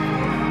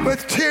faith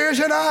with tears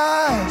in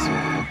our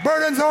eyes,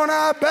 burdens on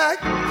our back.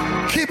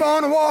 Keep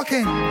on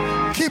walking.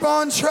 Keep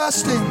on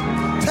trusting.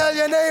 Tell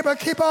your neighbor,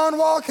 keep on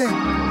walking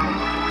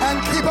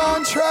and keep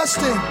on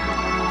trusting.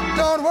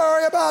 Don't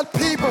worry about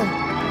people.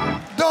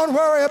 Don't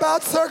worry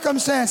about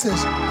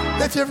circumstances.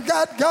 If you've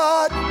got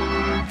God,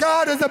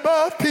 God is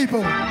above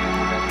people.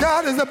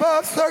 God is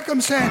above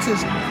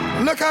circumstances.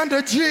 Look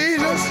unto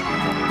Jesus,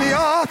 the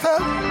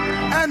author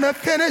and the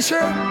finisher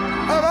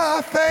of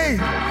our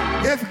faith.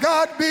 If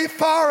God be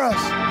for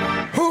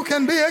us, who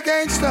can be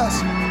against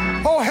us?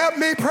 Oh, help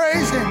me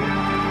praise him.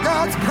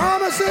 God's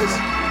promises,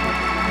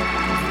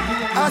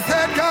 I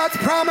said God's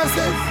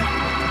promises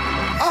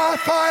are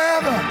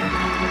forever.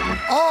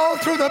 All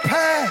through the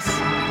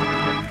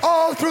past,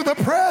 all through the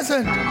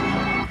present,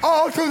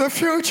 all through the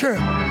future.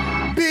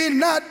 Be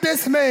not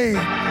dismayed,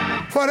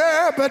 for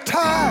there but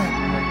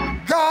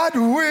time. God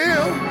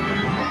will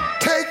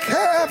take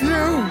care of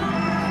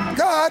you.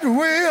 God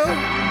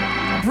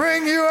will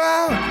bring you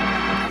out.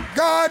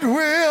 God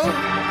will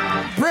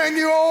bring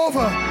you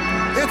over.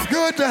 It's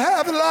good to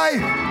have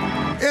life.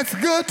 It's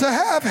good to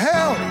have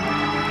health.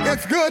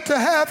 It's good to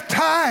have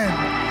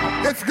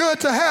time. It's good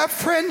to have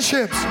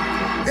friendships.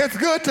 It's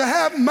good to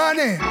have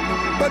money.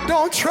 But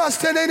don't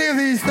trust in any of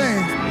these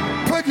things.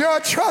 Put your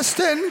trust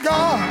in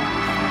God.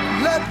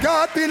 Let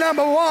God be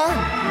number one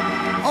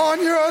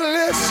on your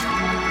list,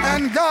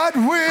 and God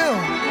will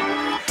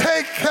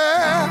take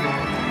care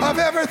of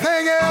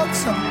everything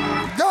else.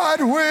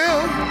 God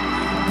will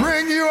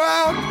bring you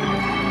out.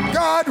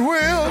 God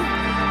will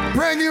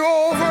bring you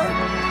over.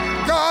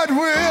 God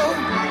will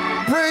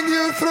bring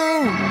you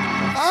through.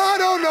 I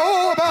don't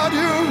know about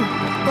you,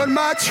 but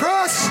my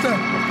trust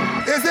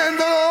is in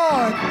the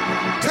Lord.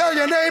 Tell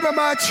your neighbor,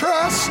 my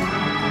trust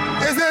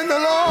is in the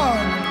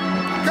Lord.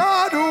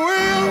 God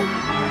will.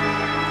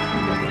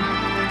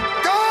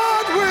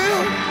 God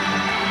will.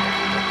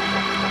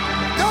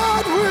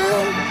 God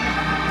will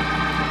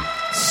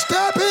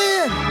step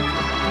in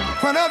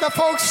when other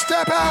folks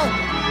step out.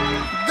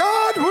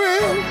 God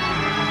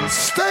will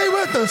stay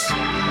with us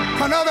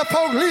when other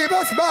folk leave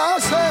us by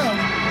ourselves.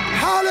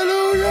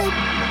 Hallelujah.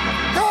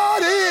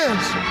 God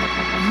is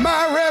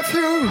my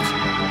refuge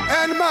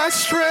and my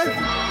strength,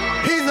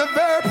 He's a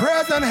very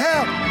present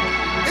help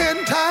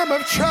in time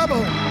of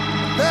trouble.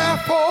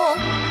 Therefore,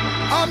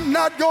 I'm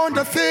not going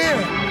to fear.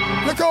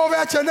 Look over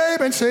at your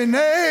neighbor and say,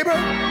 neighbor,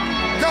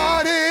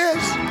 God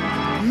is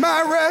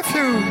my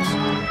refuge.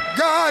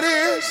 God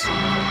is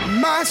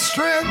my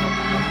strength.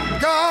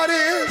 God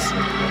is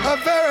a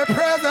very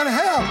present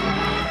help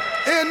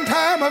in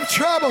time of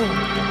trouble.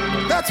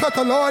 That's what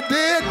the Lord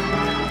did.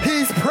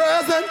 He's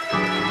present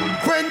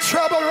when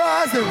trouble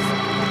rises.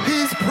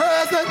 He's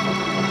present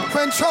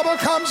when trouble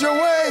comes your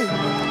way.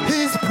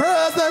 He's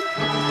present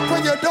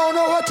when you don't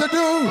know what to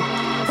do.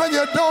 When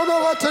you don't know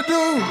what to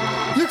do,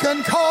 you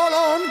can call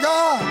on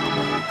God.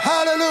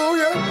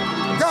 Hallelujah.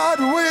 God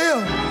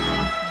will.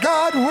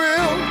 God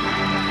will.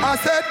 I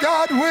said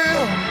God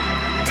will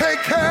take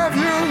care of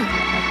you.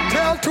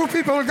 Tell two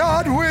people,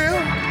 God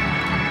will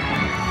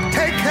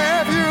take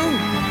care of you.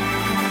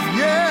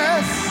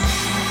 Yes.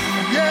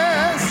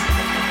 Yes.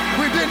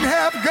 We didn't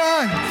have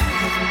guns.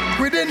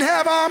 We didn't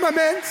have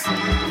armaments.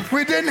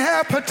 We didn't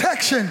have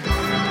protection.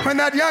 When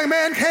that young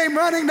man came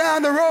running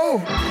down the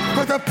road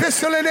with a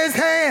pistol in his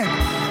hand.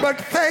 But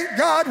thank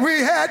God we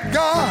had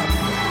God.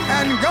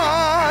 And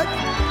God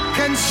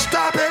can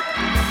stop it.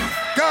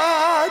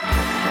 God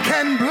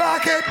can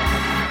block it.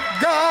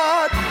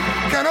 God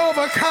can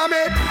overcome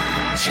it.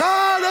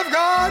 Child of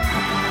God,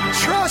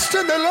 trust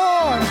in the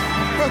Lord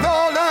with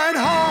all thine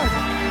heart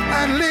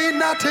and lean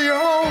not to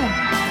your own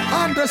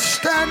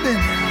understanding.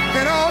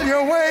 In all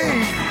your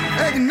ways,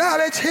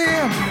 acknowledge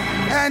him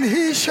and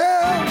he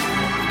shall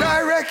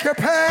direct your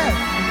path.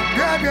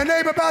 Grab your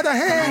neighbor by the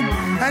hand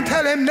and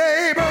tell him,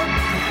 neighbor,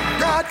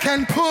 God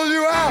can pull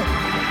you out.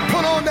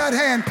 Pull on that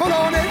hand. Pull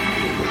on it.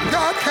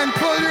 God can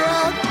pull you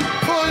out,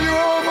 pull you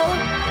over.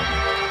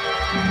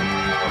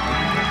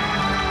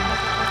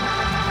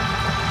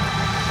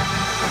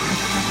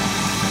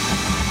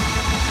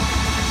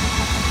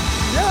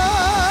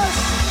 Yes.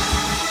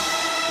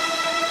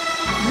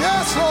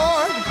 Yes,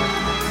 Lord.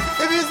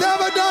 If he's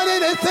ever done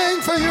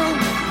anything for you,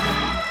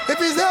 if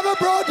he's ever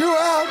brought you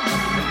out,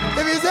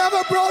 if he's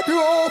ever brought you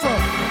over,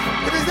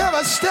 if he's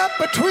ever stepped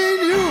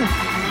between you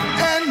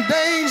and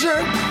danger,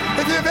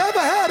 if you've ever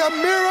had a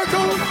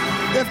miracle,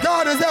 if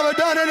God has ever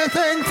done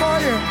anything for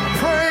you,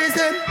 praise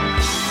him,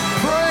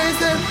 praise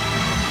him,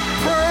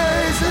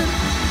 praise him.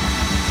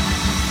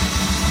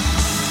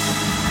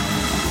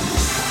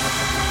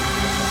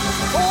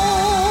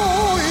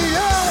 Oh,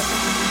 yes.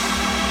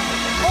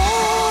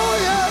 Oh,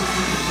 yes.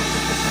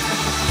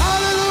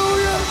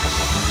 Hallelujah.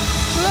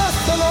 Bless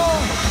the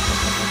Lord.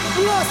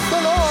 Bless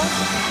the Lord.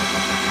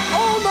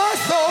 Oh, my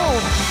soul,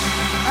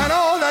 and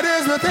all that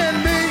is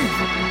within me.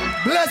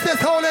 Bless his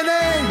holy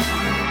name.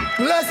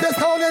 Bless his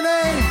holy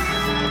name.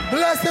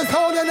 Bless his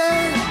holy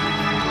name.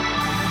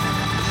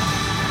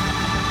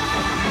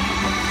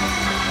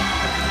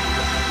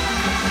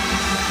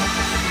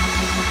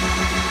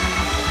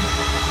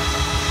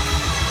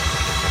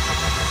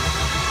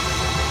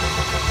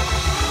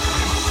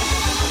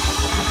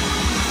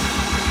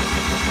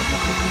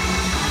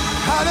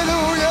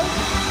 Hallelujah.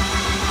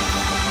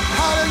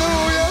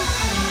 Hallelujah.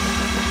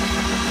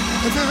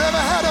 If you've ever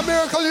had a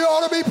miracle, you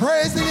ought to be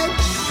praising him.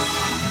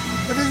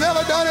 If he's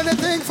ever done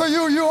anything for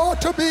you, you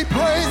ought to be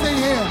praising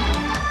him.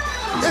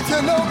 If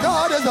you know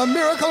God is a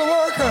miracle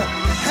worker,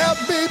 help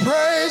me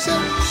praise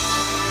him.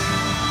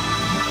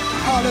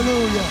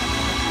 Hallelujah.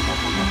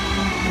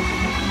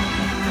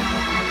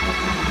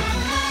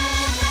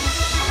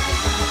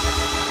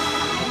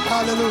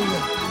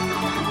 Hallelujah.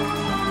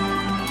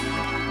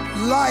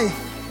 Life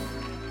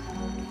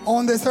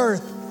on this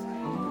earth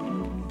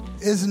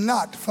is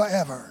not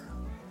forever.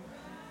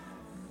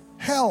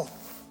 Health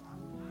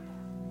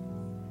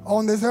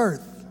on this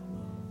earth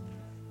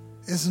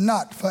is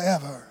not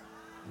forever.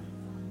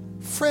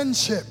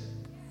 Friendship,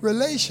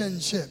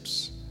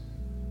 relationships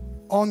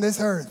on this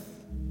earth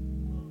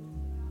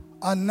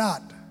are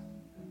not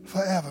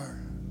forever.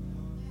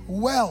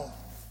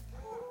 Wealth,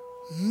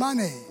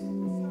 money,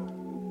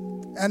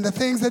 and the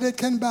things that it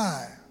can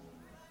buy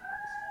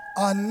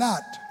are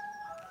not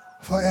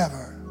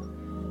forever.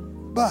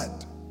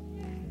 But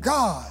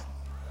God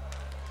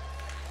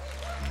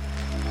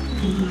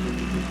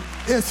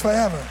is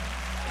forever.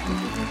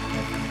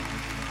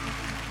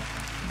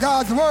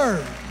 God's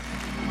word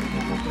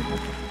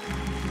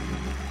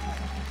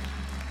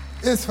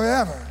is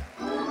forever.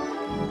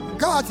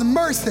 God's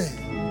mercy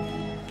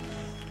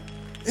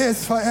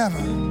is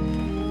forever.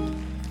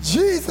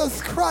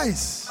 Jesus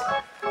Christ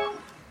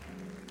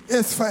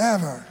is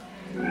forever.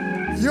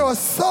 Your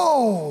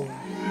soul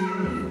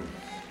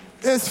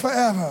is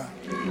forever.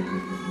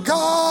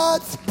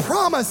 God's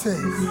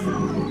promises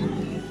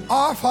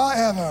are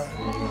forever.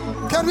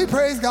 Can we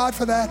praise God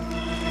for that?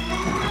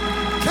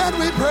 Can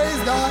we praise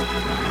God?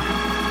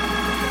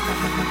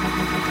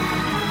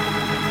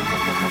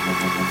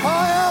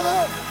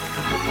 Forever.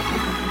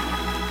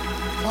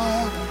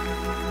 Forever.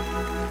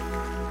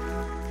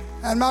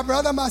 And my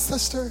brother, my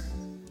sister,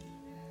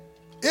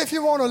 if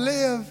you want to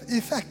live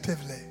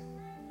effectively,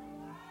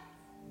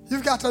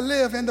 you've got to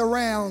live in the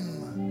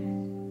realm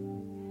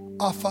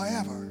of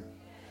forever.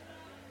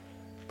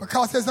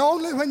 Because it's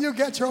only when you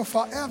get your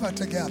forever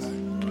together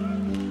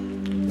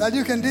that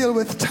you can deal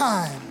with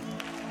time,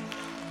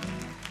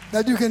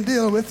 that you can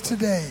deal with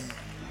today.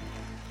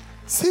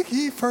 Seek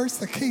ye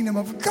first the kingdom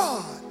of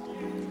God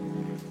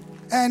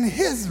and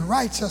his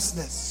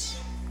righteousness.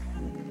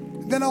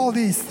 Then all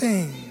these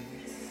things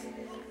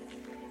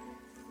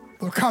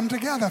will come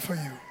together for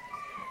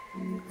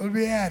you, will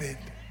be added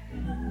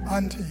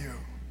unto you.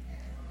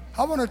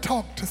 I want to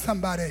talk to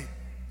somebody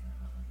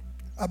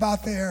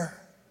about their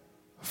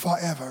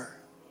forever.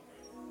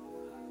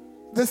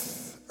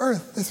 This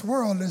earth, this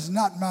world is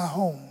not my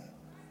home.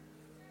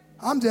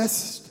 I'm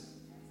just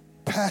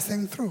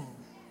passing through.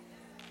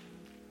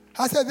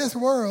 I said this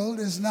world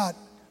is not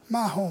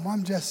my home.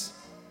 I'm just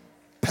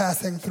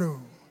passing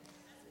through.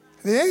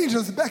 The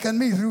angels beckon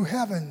me through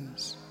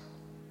heaven's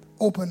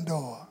open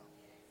door,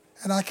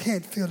 and I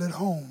can't feel at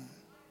home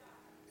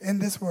in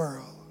this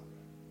world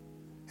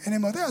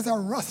anymore. There's a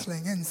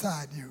rustling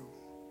inside you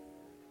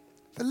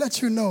that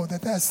lets you know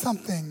that there's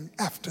something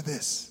after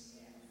this,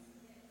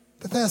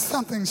 that there's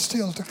something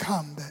still to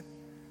come,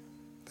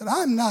 that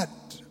I'm not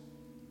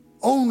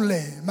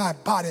only my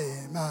body,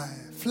 my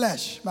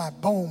flesh, my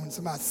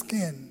bones, my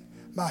skin,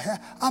 my hair.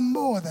 I'm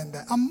more than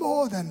that. I'm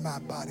more than my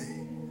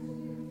body.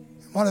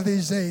 One of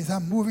these days,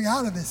 I'm moving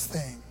out of this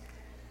thing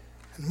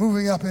and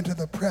moving up into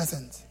the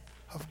presence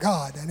of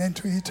God and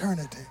into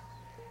eternity.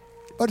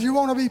 But you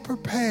want to be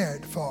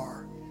prepared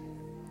for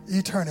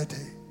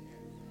eternity.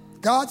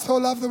 God so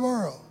loved the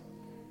world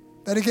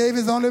that he gave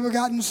his only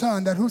begotten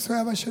Son, that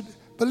whosoever should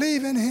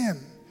believe in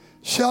him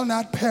shall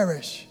not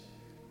perish,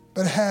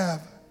 but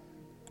have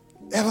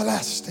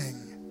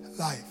everlasting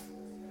life.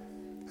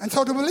 And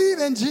so to believe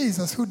in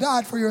Jesus, who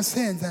died for your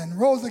sins and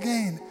rose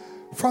again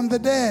from the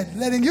dead,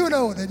 letting you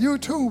know that you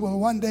too will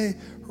one day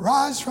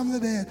rise from the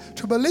dead,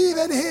 to believe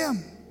in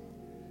him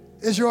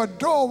is your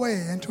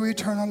doorway into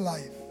eternal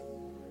life.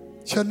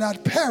 Should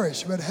not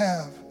perish, but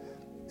have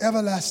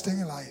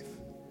everlasting life.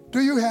 Do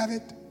you have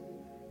it?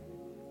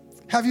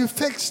 Have you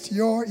fixed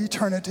your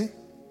eternity?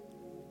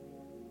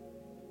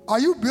 Are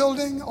you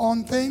building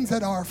on things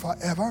that are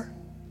forever?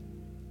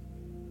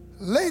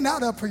 Lay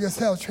not up for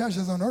yourselves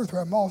treasures on earth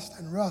where moth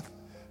and rust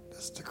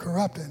does to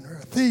corrupt and where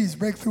thieves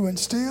break through and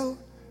steal,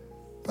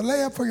 but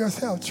lay up for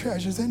yourselves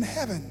treasures in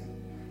heaven.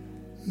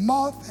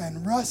 Moth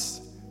and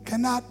rust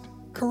cannot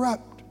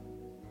corrupt.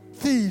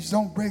 Thieves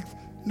don't break.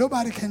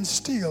 Nobody can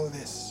steal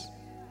this.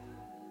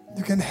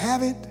 You can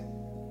have it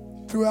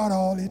throughout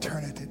all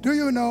eternity. Do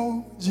you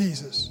know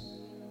Jesus?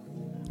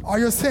 Are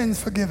your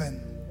sins forgiven?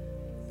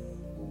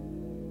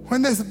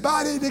 When this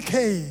body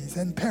decays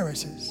and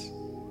perishes,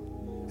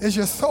 is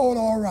your soul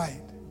all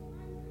right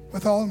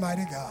with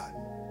Almighty God?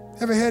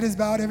 Every head is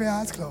bowed, every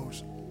eye is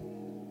closed.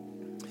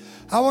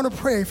 I want to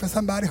pray for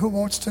somebody who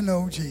wants to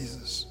know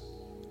Jesus.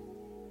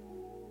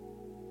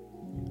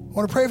 I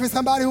want to pray for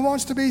somebody who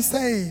wants to be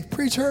saved.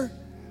 Preacher,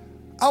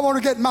 I want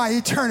to get my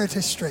eternity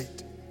straight.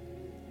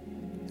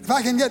 If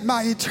I can get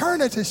my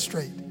eternity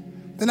straight,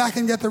 then I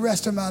can get the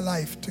rest of my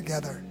life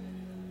together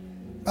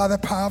by the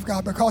power of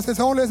God, because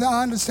it's only as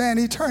I understand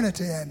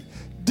eternity and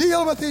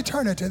deal with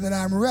eternity that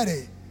I'm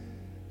ready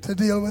to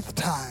deal with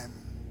time.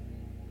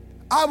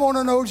 I want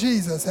to know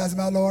Jesus as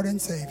my Lord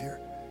and Savior.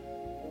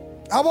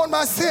 I want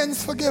my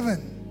sins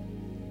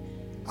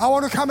forgiven. I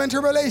want to come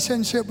into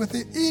relationship with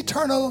the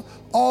eternal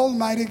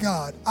Almighty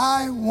God.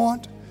 I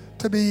want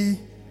to be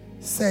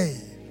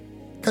saved.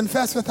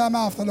 Confess with thy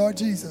mouth the Lord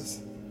Jesus.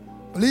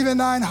 Believe in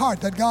thine heart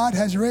that God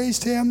has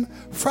raised him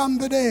from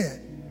the dead,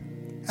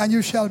 and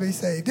you shall be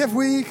saved. If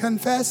we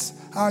confess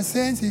our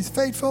sins, he's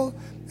faithful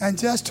and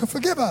just to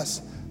forgive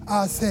us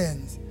our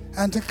sins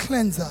and to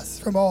cleanse us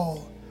from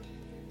all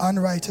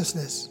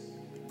unrighteousness.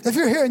 If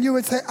you're here and you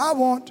would say, I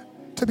want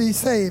to be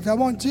saved, I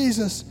want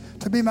Jesus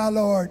to be my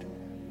Lord,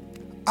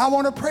 I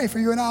want to pray for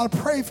you, and I'll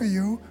pray for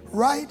you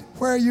right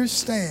where you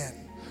stand,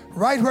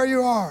 right where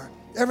you are.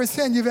 Every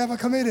sin you've ever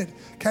committed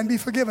can be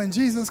forgiven.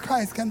 Jesus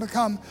Christ can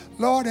become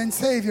Lord and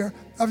Savior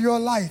of your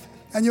life,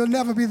 and you'll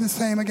never be the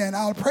same again.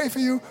 I'll pray for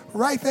you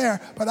right there,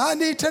 but I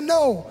need to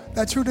know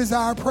that you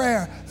desire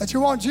prayer, that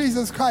you want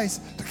Jesus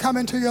Christ to come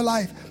into your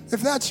life.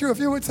 If that's you, if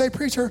you would say,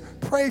 preacher,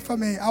 pray for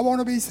me, I want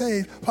to be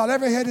saved, while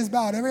every head is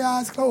bowed, every eye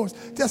is closed,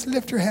 just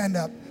lift your hand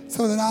up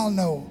so that I'll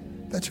know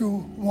that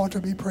you want to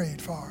be prayed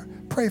for.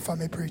 Pray for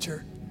me,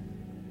 preacher.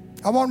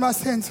 I want my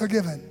sins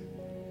forgiven.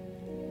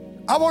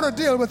 I want to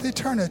deal with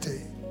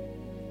eternity.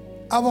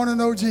 I want to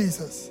know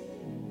Jesus.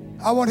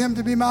 I want him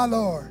to be my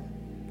Lord,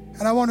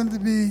 and I want him to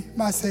be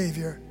my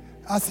Savior.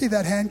 I see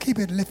that hand. Keep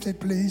it lifted,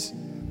 please.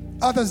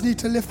 Others need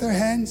to lift their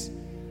hands.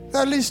 There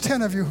are at least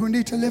 10 of you who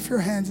need to lift your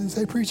hands and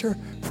say, preacher,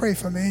 pray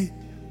for me.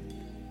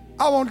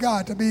 I want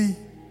God to be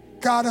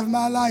God of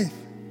my life.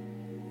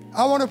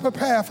 I want to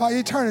prepare for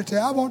eternity.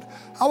 I want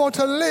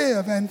to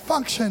live and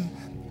function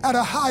at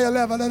a higher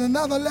level, at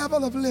another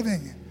level of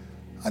living,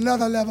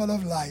 another level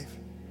of life.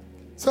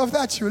 So if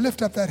that's you,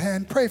 lift up that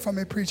hand. Pray for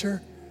me,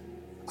 preacher.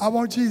 I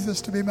want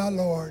Jesus to be my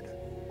Lord.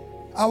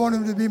 I want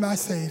him to be my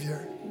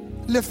Savior.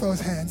 Lift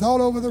those hands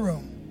all over the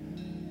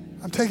room.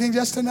 I'm taking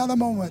just another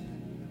moment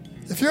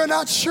If you're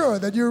not sure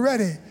that you're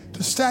ready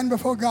to stand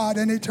before God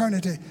in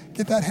eternity,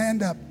 get that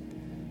hand up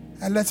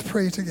and let's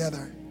pray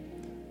together.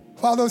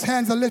 While those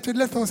hands are lifted,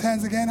 lift those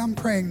hands again. I'm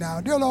praying now.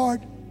 Dear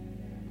Lord,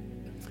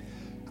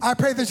 I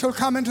pray that you'll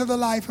come into the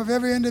life of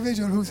every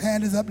individual whose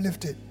hand is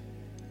uplifted.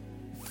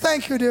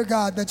 Thank you, dear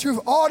God, that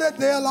you've ordered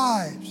their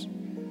lives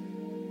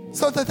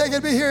so that they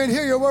can be here and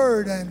hear your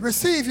word and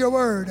receive your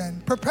word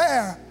and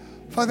prepare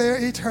for their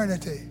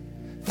eternity.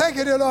 Thank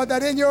you, dear Lord,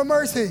 that in your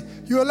mercy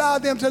you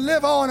allowed them to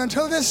live on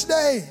until this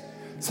day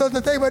so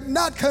that they would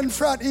not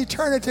confront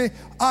eternity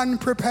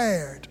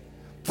unprepared.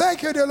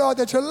 Thank you, dear Lord,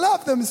 that you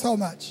love them so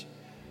much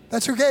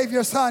that you gave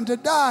your son to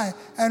die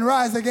and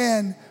rise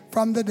again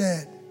from the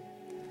dead.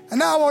 And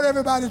now I want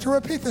everybody to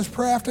repeat this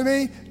prayer after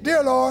me.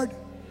 Dear Lord,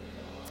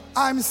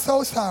 I'm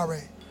so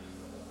sorry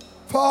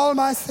for all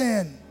my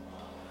sin.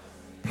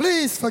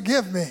 Please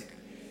forgive me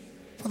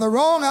for the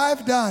wrong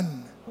I've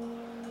done,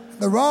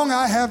 the wrong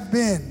I have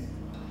been.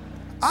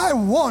 I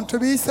want to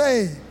be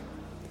saved.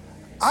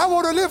 I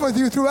want to live with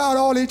you throughout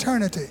all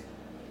eternity.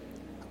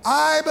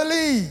 I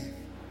believe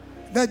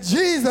that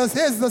Jesus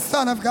is the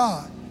Son of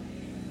God.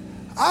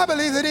 I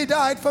believe that he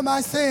died for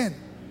my sin.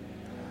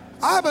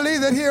 I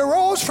believe that he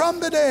arose from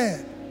the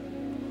dead.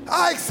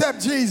 I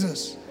accept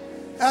Jesus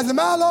as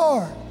my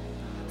Lord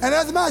and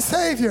as my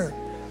Savior.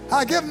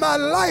 I give my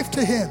life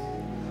to him.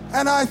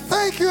 And I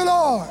thank you,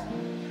 Lord.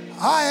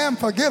 I am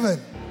forgiven.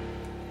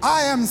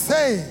 I am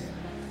saved.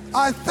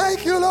 I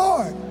thank you,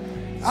 Lord.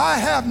 I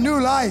have new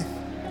life.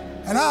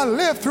 And I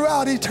live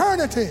throughout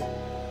eternity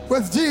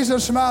with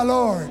Jesus, my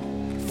Lord.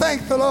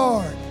 Thank the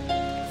Lord.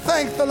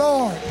 Thank the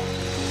Lord.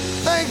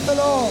 Thank the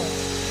Lord.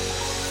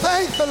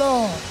 Thank the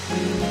Lord.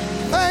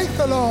 Thank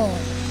the Lord.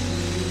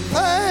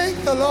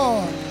 Thank the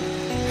Lord.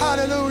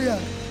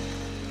 Hallelujah.